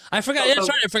 Yeah, I forgot. That's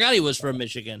right. I forgot he was from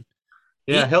Michigan.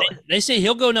 Yeah, they say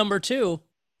he'll go number 2.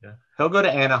 Yeah, he'll go to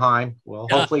Anaheim. We'll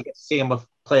hopefully get to see him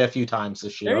play a few times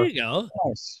this year. There you go.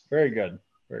 Nice. Very good.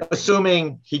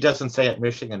 Assuming he doesn't stay at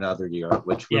Michigan another year,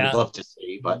 which we would love to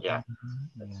see. But yeah.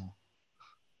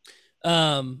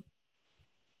 Trying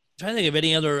to think of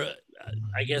any other,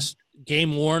 I guess,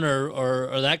 game worn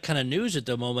or that kind of news at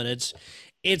the moment.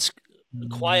 It's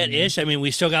quiet-ish. I mean,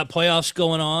 we still got playoffs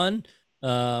going on.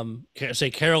 Say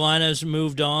Carolina's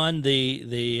moved on.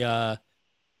 The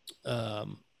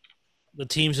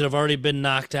teams that have already been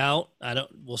knocked out.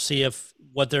 We'll see if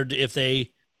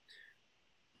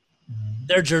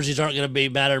their jerseys aren't going to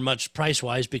matter much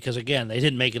price-wise because again, they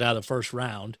didn't make it out of the first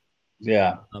round.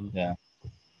 Yeah.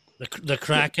 The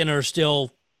Kraken are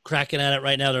still cracking at it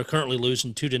right now. They're currently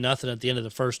losing 2-0 at the end of the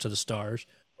first to the Stars.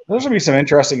 There's gonna be some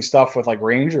interesting stuff with like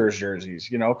Rangers jerseys,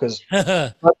 because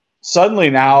suddenly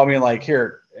now, I mean, like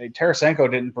here, Tarasenko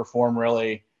didn't perform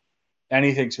really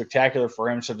anything spectacular for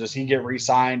him. So does he get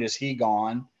re-signed? Is he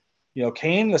gone?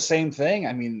 Kane, the same thing.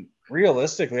 I mean,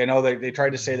 realistically, I know they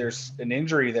tried to say there's an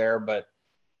injury there, but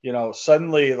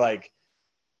suddenly like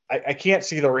I can't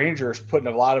see the Rangers putting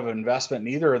a lot of investment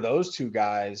in either of those two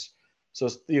guys. So,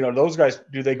 those guys,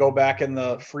 do they go back in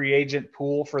the free agent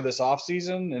pool for this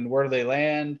offseason and where do they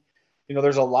land?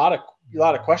 There's a lot of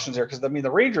questions there because, I mean, the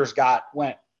Rangers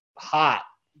went hot.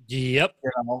 Yep.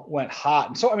 Went hot.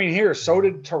 And so, I mean, so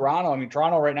did Toronto. I mean,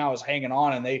 Toronto right now is hanging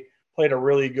on and they played a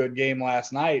really good game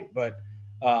last night, but,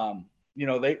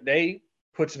 they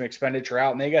put some expenditure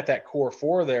out and they got that core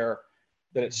 4 there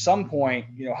that at some point,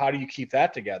 how do you keep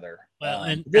that together? Well,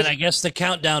 and I guess the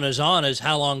countdown is on is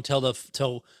how long till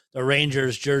the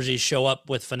Rangers jerseys show up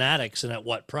with Fanatics and at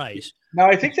what price? Now,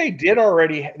 I think they did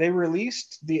already. They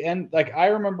released the end. Like I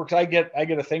remember, because I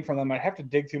get a thing from them. I have to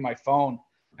dig through my phone.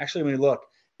 Actually, let me look.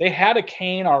 They had a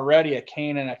Kane already, a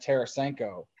Kane and a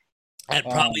Tarasenko. At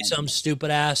probably some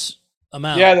stupid ass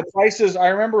amount. Yeah, the prices. I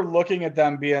remember looking at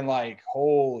them being like,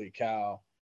 "Holy cow!"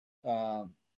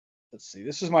 Let's see.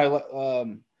 This is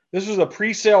this was a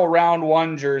pre-sale round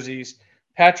 1 jerseys.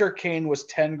 Patrick Kane was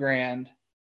 $10,000.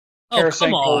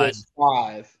 Come on. Was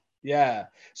 5. Yeah.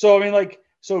 So I mean,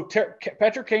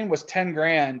 Patrick Kane was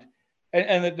 $10,000,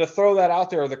 and to throw that out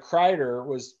there, the Kreider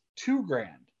was $2,000.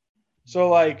 So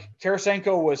like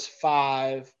Tarasenko was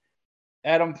 5,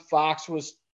 Adam Fox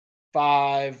was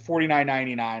 5,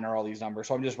 $49.99 are all these numbers.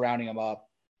 So I'm just rounding them up.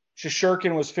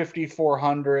 Shesterkin was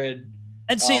 $5,400.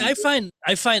 And see, I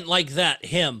find like that's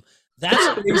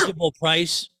a reasonable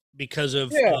price because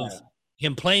of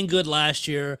him playing good last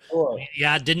year. Sure.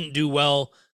 Yeah, didn't do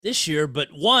well this year, but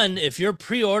if you're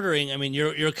pre-ordering, I mean,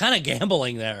 you're kind of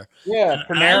gambling there. Yeah,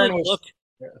 I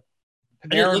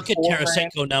didn't look at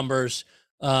Tarasenko numbers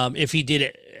if he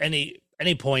did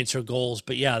any points or goals,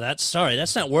 but yeah, that's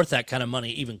not worth that kind of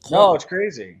money even close. No, it's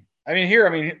crazy. I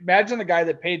mean, imagine the guy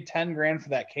that paid 10 grand for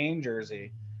that Kane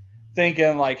jersey,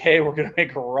 thinking like, hey, we're gonna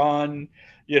make a run.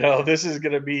 This is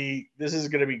gonna be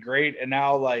great. And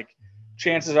now, like,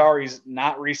 chances are he's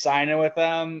not re-signing with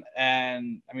them.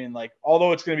 And I mean, like,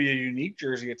 although it's gonna be a unique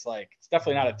jersey, it's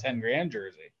definitely not a 10 grand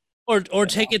jersey. Or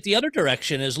take it the other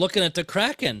direction, is looking at the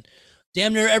Kraken.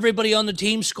 Damn near everybody on the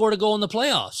team scored a goal in the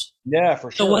playoffs. Yeah,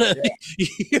 for sure. So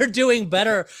you're doing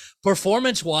better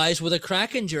performance-wise with a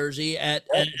Kraken jersey and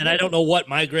I don't know what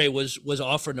Migray was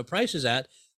offering the prices at,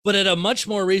 but at a much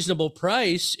more reasonable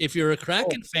price if you're a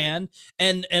Kraken fan.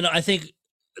 And I think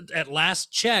at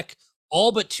last check,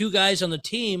 all but 2 guys on the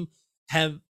team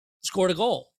have scored a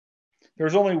goal.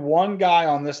 There's only one guy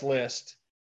on this list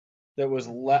that was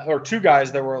or 2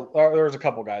 guys that were. There was a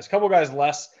couple guys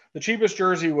less. The cheapest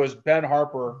jersey was Ben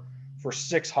Harper for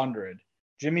 $600.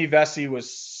 Jimmy Vesey was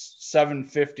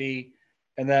 $750,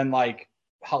 and then like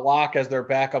Halak as their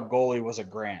backup goalie was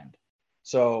 $1,000.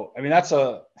 So I mean, that's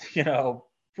a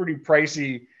pretty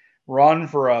pricey run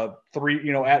for a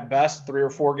at best 3 or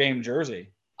 4 game jersey.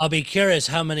 I'll be curious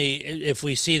how many, if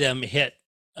we see them hit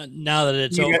now that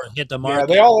it's over, hit the market.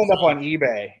 Yeah, they all end up on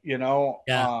eBay,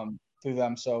 through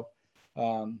them. So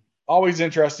always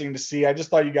interesting to see. I just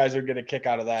thought you guys would get a kick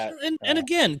out of that. And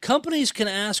again, companies can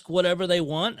ask whatever they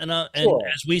want, and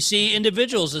as we see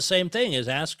individuals, the same thing is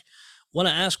want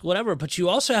to ask whatever. But you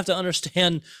also have to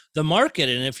understand the market,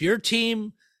 and if your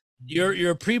team,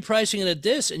 you're pre-pricing it at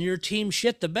this, and your team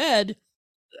shit the bed,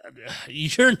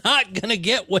 you're not gonna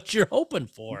get what you're hoping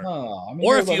for. No, I mean,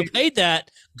 or if you paid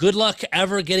that, good luck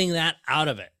ever getting that out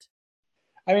of it.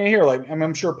 I mean,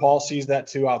 I'm sure Paul sees that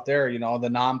too out there. The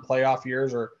non-playoff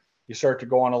years, or you start to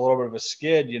go on a little bit of a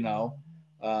skid.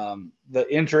 The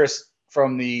interest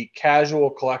from the casual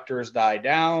collectors die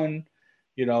down.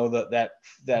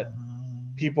 That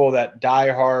people that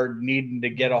die hard needing to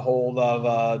get a hold of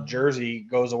a jersey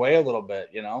goes away a little bit.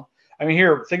 I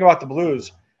mean, think about the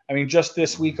Blues. I mean, just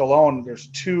this week alone, there's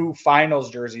 2 finals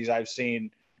jerseys I've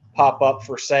seen pop up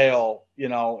for sale,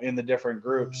 in the different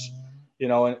groups,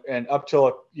 and up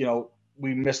till,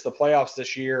 we missed the playoffs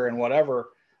this year and whatever,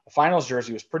 a finals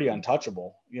jersey was pretty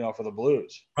untouchable, for the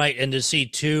Blues. Right. And to see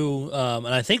 2, and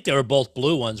I think they were both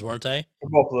blue ones, weren't they? They're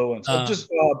both blue ones. I'm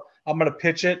going to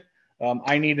pitch it.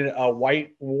 I needed a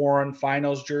white Warren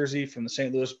finals jersey from the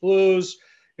St. Louis Blues.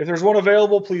 If there's one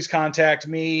available, please contact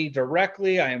me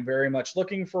directly. I am very much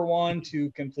looking for one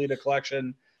to complete a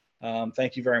collection.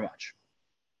 Thank you very much.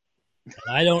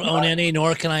 I don't own any,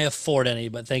 nor can I afford any,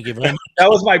 but thank you very much. That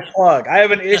was my plug. I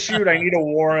haven't issued. I need a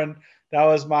Warren.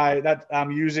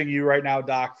 I'm using you right now,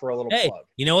 Doc, for a little plug.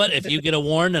 You know what? If you get a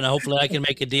Warren, then hopefully I can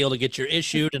make a deal to get your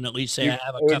issued and at least say I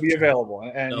have a cup. It would be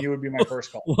available, and you would be my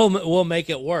first call. We'll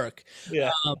make it work. Yeah.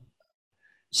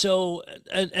 So,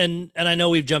 and I know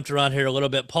we've jumped around here a little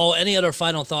bit. Paul, any other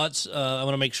final thoughts? I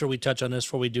want to make sure we touch on this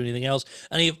before we do anything else.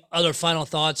 Any other final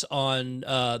thoughts on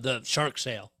the Shark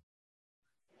sale?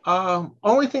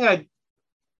 Only thing I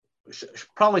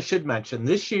probably should mention,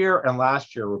 this year and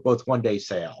last year were both 1-day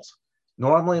sales.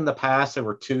 Normally in the past, they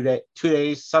were 2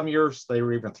 days. Some years they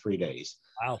were even 3 days.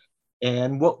 Wow.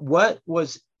 And what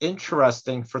was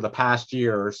interesting for the past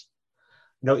years,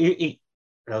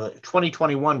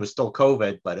 2021 was still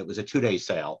COVID, but it was a 2-day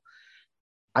sale.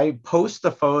 I post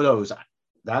the photos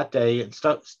that day and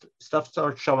stuff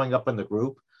starts showing up in the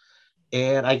group,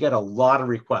 and I get a lot of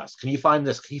requests. Can you find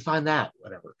this? Can you find that?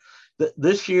 Whatever.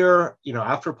 This year,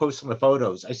 after posting the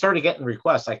photos, I started getting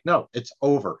requests like, no, it's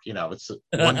over. It's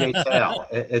a 1-day sale.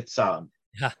 It's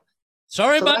yeah.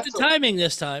 Sorry about the timing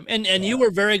this time. And you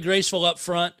were very graceful up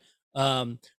front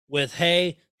with,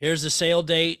 hey, here's the sale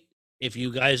date. If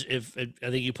you guys, if I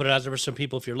think you put it out there for some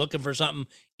people, if you're looking for something,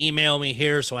 email me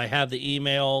here. So I have the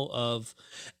email of,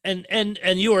 and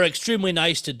you were extremely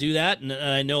nice to do that. And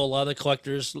I know a lot of the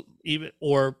collectors, even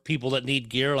or people that need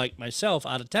gear like myself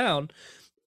out of town,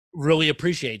 really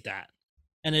appreciate that.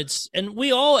 And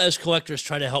we all as collectors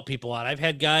try to help people out. I've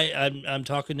had I'm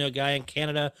talking to a guy in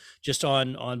Canada just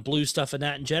on blue stuff and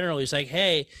that in general. He's like,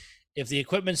 hey, if the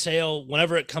equipment sale,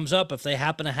 whenever it comes up, if they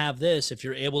happen to have this, if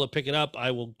you're able to pick it up,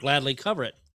 I will gladly cover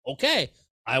it. Okay.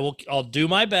 I'll do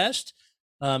my best.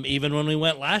 Even when we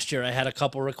went last year, I had a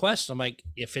couple requests. I'm like,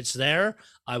 if it's there,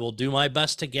 I will do my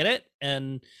best to get it.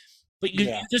 But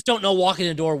you just don't know walking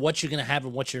the door what you're going to have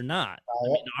and what you're not. I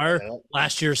mean, our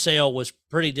last year's sale was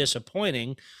pretty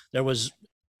disappointing. There was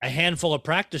a handful of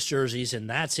practice jerseys, and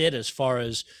that's it as far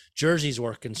as jerseys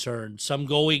were concerned. Some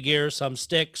goalie gear, some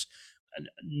sticks,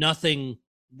 nothing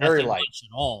very light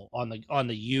at all on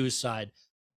the used side.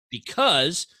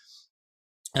 Because,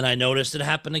 and I noticed it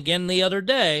happened again the other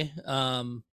day,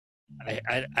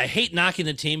 I hate knocking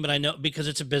the team, but I know because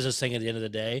it's a business thing at the end of the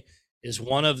day, is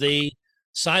one of the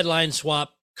sideline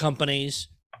swap companies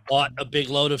bought a big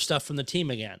load of stuff from the team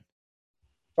again.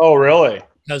 Oh, really?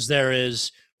 Because there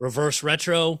is reverse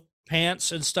retro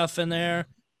pants and stuff in there.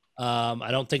 I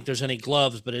don't think there's any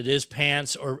gloves, but it is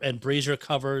pants and breezer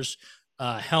covers,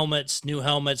 helmets, new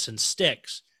helmets, and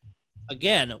sticks.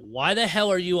 Again, why the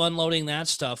hell are you unloading that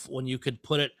stuff when you could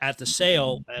put it at the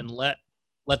sale and let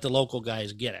the local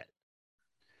guys get it?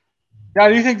 Now,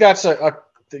 do you think that's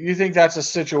you think that's a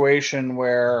situation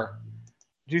where?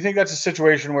 Do you think that's a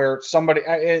situation where somebody?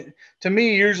 To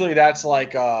me, usually that's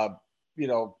like a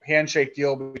handshake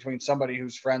deal between somebody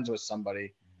who's friends with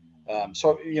somebody.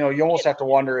 So you almost have to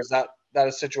wonder, is that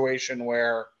a situation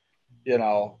where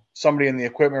somebody in the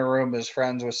equipment room is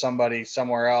friends with somebody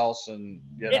somewhere else, and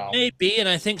It may be, and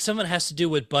I think some of it has to do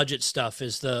with budget stuff.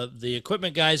 Is the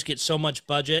equipment guys get so much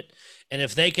budget, and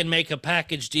if they can make a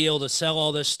package deal to sell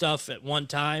all this stuff at one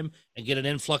time and get an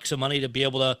influx of money to be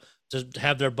able to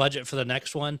have their budget for the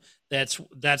next one, that's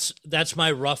my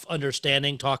rough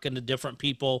understanding, talking to different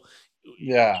people.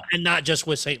 Yeah, and not just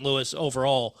with St. Louis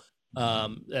overall.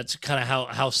 That's kind of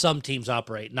how some teams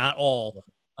operate, not all.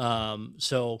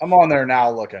 So I'm on there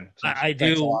now looking. I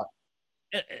do.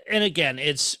 And again,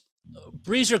 it's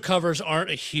breezer covers aren't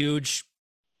a huge,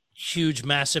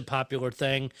 massive popular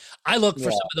thing. I look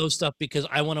for some of those stuff because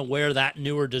I want to wear that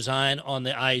newer design on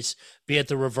the ice, be it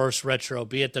the reverse retro,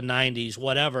 be it the 90s,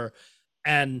 whatever.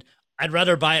 And I'd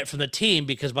rather buy it from the team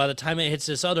because by the time it hits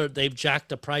this other, they've jacked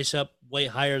the price up way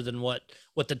higher than what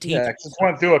the team. Yeah, it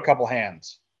went through a couple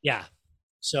hands. Yeah.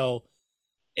 So,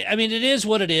 I mean, it is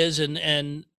what it is.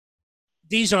 And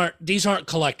these aren't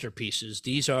collector pieces.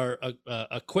 These are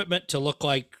equipment to look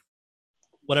like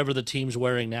whatever the team's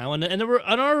wearing now. And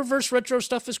our reverse retro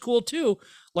stuff is cool too,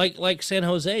 like San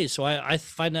Jose. So I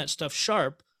find that stuff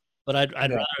sharp, but I'd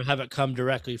rather have it come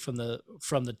directly from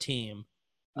the team.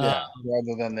 Yeah,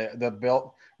 rather than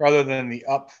rather than the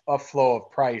upflow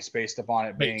of price based upon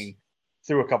it being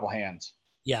through a couple hands.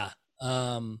 Yeah.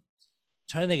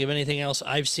 Trying to think of anything else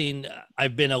I've seen.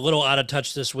 I've been a little out of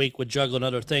touch this week with juggling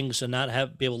other things and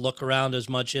not be able to look around as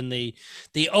much in the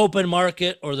open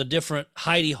market or the different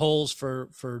hidey holes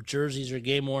for jerseys or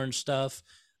game worn stuff.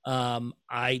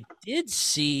 I did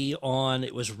see on,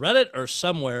 it was Reddit or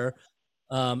somewhere,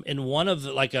 in one of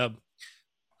like a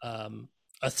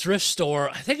thrift store.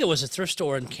 I think it was a thrift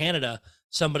store in Canada.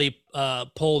 Somebody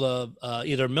pulled a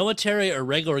either military or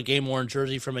regular game worn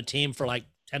jersey from a team for like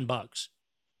 $10.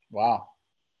 Wow.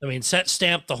 I mean, set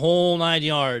stamp the whole 9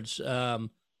 yards,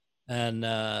 and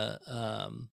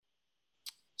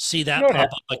see that pop up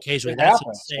occasionally. That's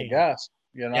happens, insane. I guess,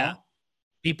 Yeah,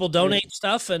 people donate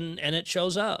stuff and it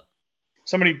shows up.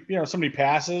 Somebody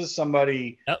passes,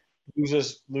 somebody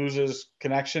loses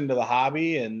connection to the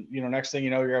hobby, and next thing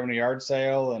you know, you're having a yard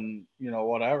sale, and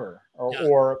whatever,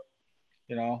 or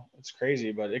it's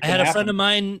crazy, but it can happen. A friend of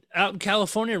mine out in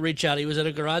California reach out. He was at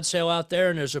a garage sale out there,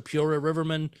 and there's a Peoria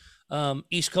Riverman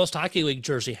East Coast Hockey League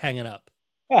jersey hanging up.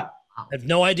 Huh. I have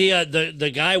no idea.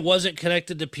 The guy wasn't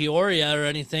connected to Peoria or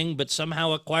anything, but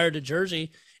somehow acquired a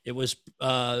jersey. It was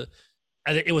a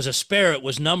spare. It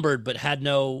was numbered, but had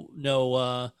no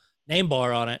name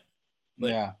bar on it.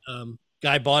 But,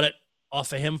 guy bought it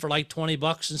off of him for like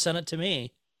 $20 and sent it to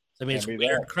me. I mean, it's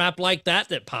weird crap like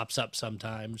that pops up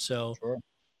sometimes. So, sure.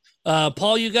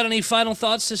 Paul, you got any final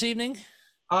thoughts this evening?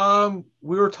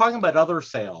 We were talking about other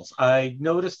sales. I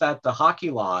noticed that the Hockey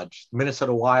Lodge,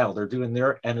 Minnesota Wild, are doing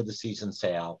their end of the season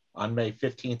sale on May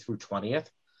 15th through 20th.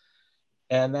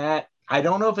 And that, I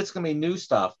don't know if it's going to be new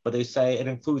stuff, but they say it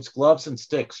includes gloves and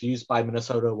sticks used by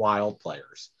Minnesota Wild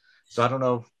players. So I don't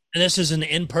know. And this is an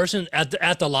in-person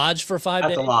at the lodge for 5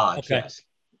 days? At the lodge, okay. Yes.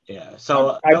 Yeah.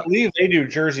 So I believe they do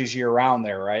jerseys year round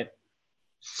there, right?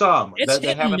 Some. It's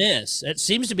hit and miss. It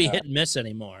seems to be hit and miss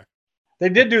anymore. They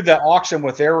did do that auction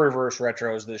with their reverse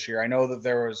retros this year. I know that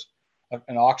there was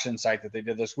an auction site that they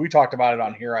did this. We talked about it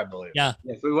on here, I believe. Yeah.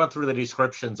 Yes, we went through the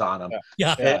descriptions on them.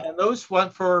 Yeah. And those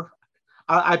went for,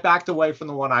 I backed away from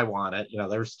the one I wanted.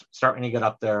 They're starting to get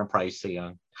up there in pricey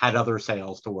and had other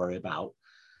sales to worry about.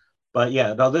 But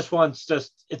yeah, no, this one's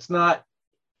just, it's not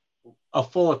a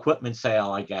full equipment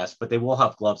sale, I guess, but they will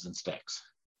have gloves and sticks.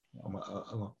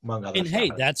 Among other and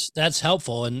hey, that's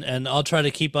helpful. And I'll try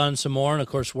to keep on some more. And of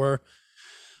course, we're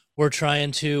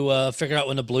trying to figure out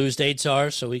when the Blues dates are,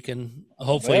 so we can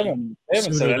hopefully they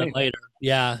haven't said anything later.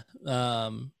 Yeah.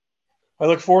 I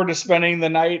look forward to spending the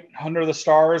night under the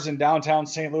stars in downtown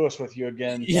St. Louis with you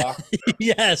again, Doc.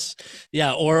 Yes.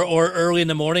 Yeah. Or early in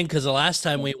the morning. Cause the last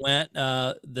time we went,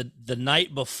 the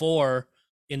night before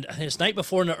in his night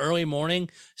before in the early morning,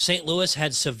 St. Louis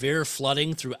had severe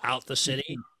flooding throughout the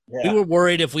city. Yeah. We were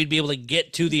worried if we'd be able to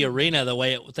get to the arena the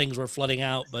way things were flooding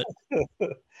out, but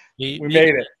we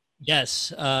made it.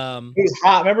 Yes. It was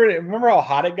hot. Remember how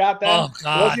hot it got then? Oh It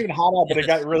God. wasn't even hot out, but Yes. it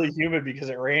got really humid because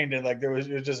it rained and like it was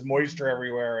just moisture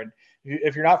everywhere. And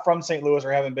if you're not from St. Louis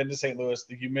or haven't been to St. Louis,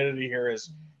 the humidity here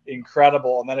is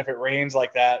incredible. And then if it rains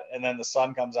like that and then the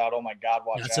sun comes out, oh my God,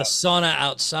 watch It's out. a sauna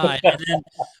outside. And then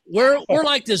we're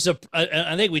like this.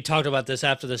 I think we talked about this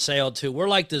after the sale too. We're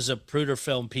like the Zapruder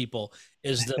film people.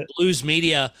 Is the Blues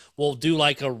Media will do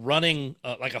like a running,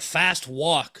 like a fast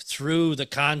walk through the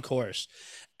concourse,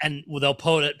 and they'll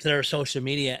post it to their social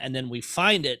media, and then we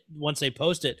find it once they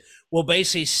post it. We'll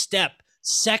basically step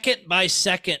second by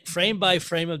second, frame by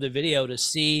frame of the video to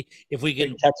see if we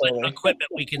can catch what everything.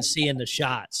 equipment we can see in the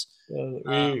shots.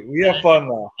 We have fun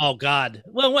though. Oh God!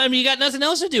 Well, I mean, you got nothing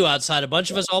else to do outside. A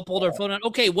bunch of us all pulled our phone out.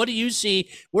 Okay, what do you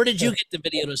see? Where did you get the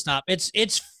video to stop?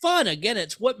 It's fun. Again,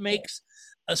 it's what makes,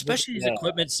 especially these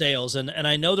equipment sales. And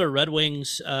I know the Red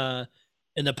Wings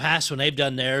in the past when they've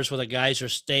done theirs, where the guys are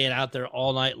staying out there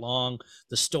all night long.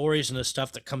 The stories and the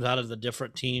stuff that comes out of the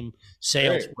different team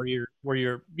sales, where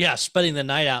you're spending the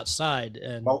night outside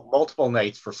and multiple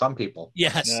nights for some people.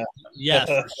 Yes, yeah,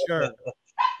 for sure.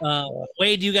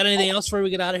 Wade, you got anything else before we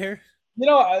get out of here? You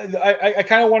know, I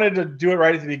kind of wanted to do it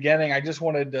right at the beginning. I just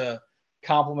wanted to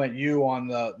compliment you on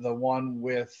the one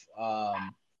with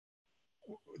I'm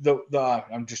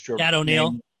just your Chad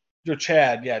O'Neill.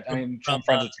 Chad, yeah. I mean, I'm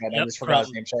friends with Chad. I just forgot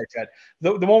his name. Sorry, Chad.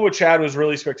 The one with Chad was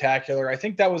really spectacular. I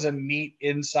think that was a neat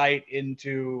insight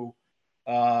into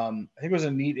like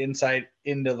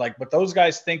what those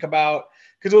guys think about,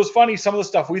 because it was funny. Some of the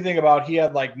stuff we think about, he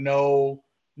had like no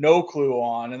clue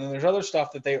on, and then there's other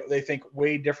stuff that they think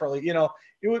way differently. You know,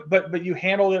 it was, but you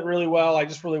handled it really well. I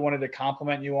just really wanted to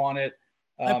compliment you on it.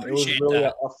 It was really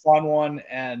a fun one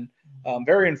and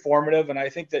very informative. And I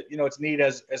think that, you know, it's neat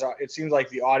as it seems like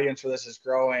the audience for this is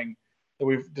growing, that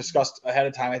we've discussed ahead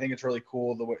of time. I think it's really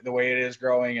cool the way it is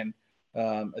growing, and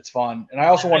it's fun. And I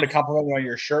also wanted to compliment you on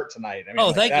your shirt tonight. I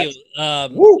mean, thank you.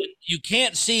 You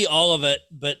can't see all of it,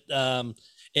 but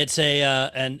it's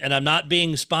and I'm not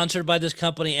being sponsored by this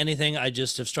company, anything. I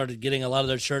just have started getting a lot of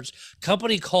their shirts.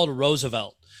 Company called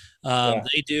Roosevelt. They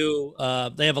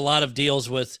have a lot of deals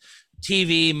with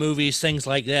TV, movies, things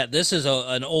like that. This is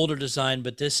an older design,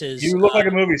 but this is... You look like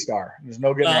a movie star. There's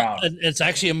no getting around. It's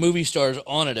actually a movie star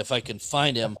on it, if I can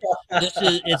find him.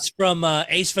 It's from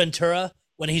Ace Ventura,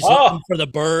 when he's looking for the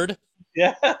bird.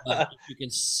 Yeah. You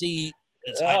can see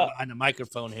it's behind the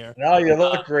microphone here. No, you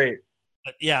look great.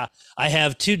 But yeah, I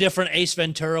have two different Ace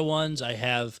Ventura ones. I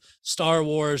have Star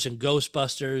Wars and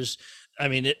Ghostbusters. I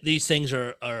mean, these things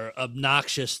are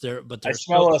obnoxious. But I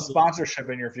smell a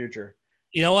sponsorship in your future.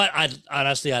 You know what?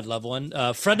 I'd love one.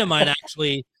 A friend of mine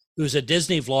actually, who's a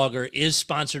Disney vlogger, is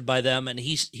sponsored by them, and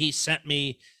he sent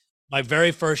me my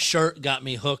very first shirt, got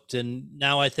me hooked, and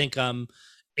now I think I'm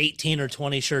 18 or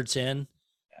 20 shirts in.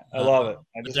 I love it.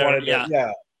 I just wanted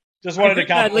to, just wanted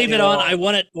to I'd leave it on. I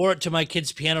wore it to my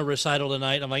kid's piano recital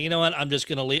tonight. I'm like, you know what? I'm just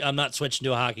gonna leave. I'm not switching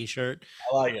to a hockey shirt.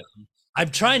 I like it.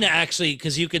 I'm trying to actually,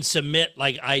 because you can submit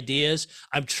like ideas.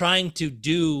 I'm trying to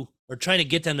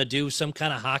get them to do some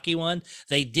kind of hockey one.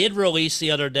 They did release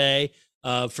the other day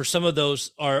for some of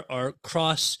those are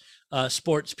cross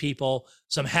sports people,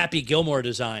 some Happy Gilmore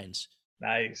designs.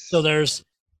 Nice. So there's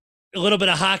a little bit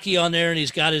of hockey on there, and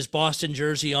he's got his Boston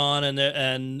jersey on,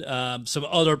 and some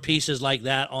other pieces like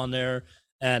that on there.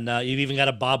 And you've even got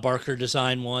a Bob Barker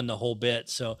design one, the whole bit.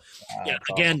 So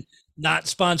again, not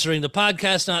sponsoring the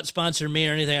podcast, not sponsoring me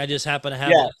or anything. I just happen to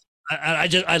have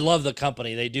I love the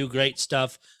company. They do great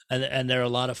stuff, and they're a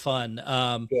lot of fun.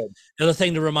 The other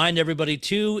thing to remind everybody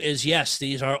too is, yes,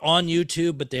 these are on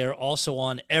YouTube, but they are also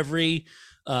on every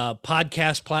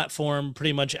podcast platform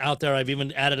pretty much out there. I've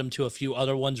even added them to a few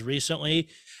other ones recently.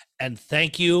 And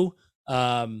thank you.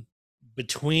 And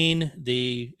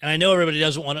I know everybody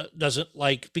doesn't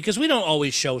like, because we don't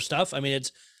always show stuff. I mean,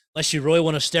 it's, unless you really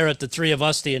want to stare at the three of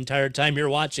us the entire time you're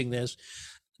watching this,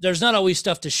 there's not always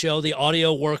stuff to show. The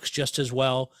audio works just as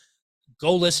well.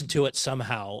 Go listen to it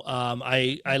somehow.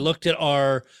 I looked at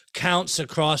our counts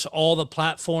across all the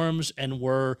platforms, and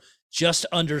we're just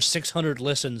under 600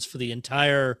 listens for the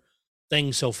entire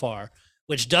thing so far,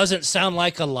 which doesn't sound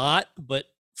like a lot, but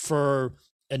for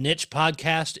a niche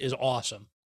podcast is awesome.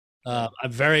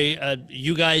 I'm very,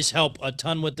 you guys help a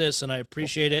ton with this, and I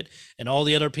appreciate it. And all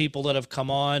the other people that have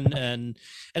come on. And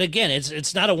again,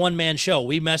 it's not a one-man show.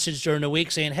 We messaged during the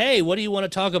week saying, hey, what do you want to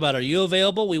talk about? Are you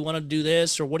available? We want to do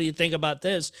this, or what do you think about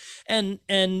this? And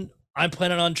I'm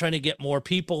planning on trying to get more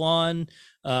people on.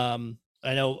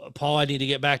 I know, Paul, I need to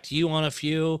get back to you on a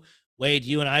few. Wade,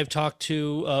 you and I have talked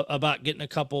to about getting a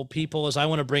couple people, as I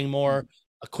want to bring more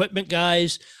equipment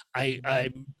guys.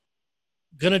 I'm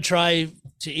going to try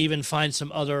to even find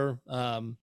some other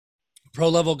pro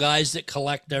level guys that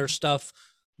collect their stuff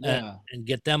and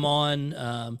get them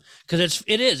on. Cause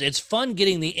it's fun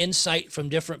getting the insight from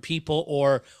different people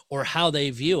or how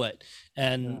they view it.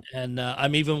 And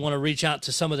I'm even want to reach out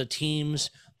to some of the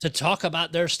teams to talk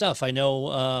about their stuff. I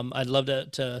know I'd love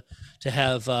to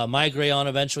have Migray on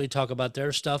eventually, talk about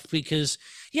their stuff, because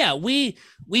we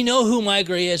know who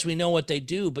Migray is, we know what they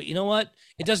do, but you know what?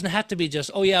 It doesn't have to be just,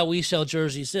 oh yeah, we sell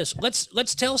jerseys.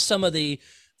 Let's tell some of the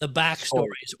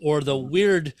backstories or the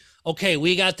weird, okay,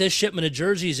 we got this shipment of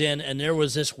jerseys in and there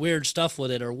was this weird stuff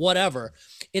with it or whatever.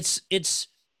 It's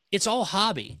all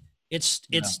hobby. It's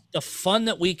the fun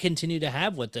that we continue to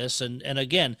have with this. And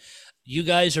again, you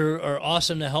guys are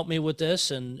awesome to help me with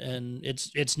this. And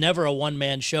it's never a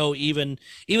one-man show. Even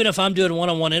if I'm doing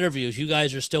one-on-one interviews, you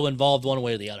guys are still involved one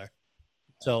way or the other.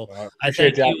 So I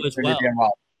thank you as well.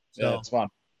 So, it's fun.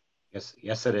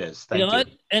 Yes, it is. Thank you. What?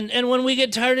 And when we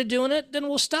get tired of doing it, then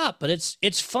we'll stop. But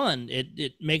it's fun.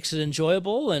 It makes it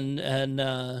enjoyable, and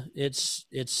it's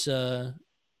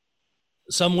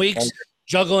some weeks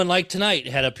juggling, like tonight,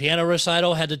 had a piano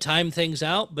recital, had to time things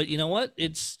out. But you know what?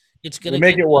 It's gonna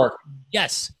make it work.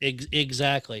 Yes,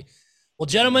 exactly. Well,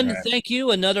 gentlemen, thank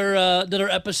you. Another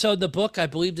episode of the book. I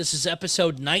believe this is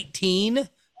episode 19.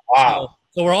 Wow.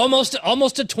 So we're almost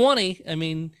to 20. I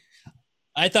mean,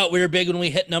 I thought we were big when we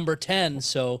hit number 10.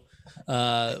 So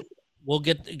we'll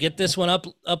get this one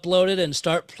uploaded and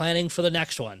start planning for the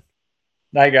next one.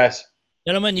 Night, guys.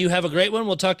 Gentlemen, you have a great one.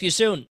 We'll talk to you soon.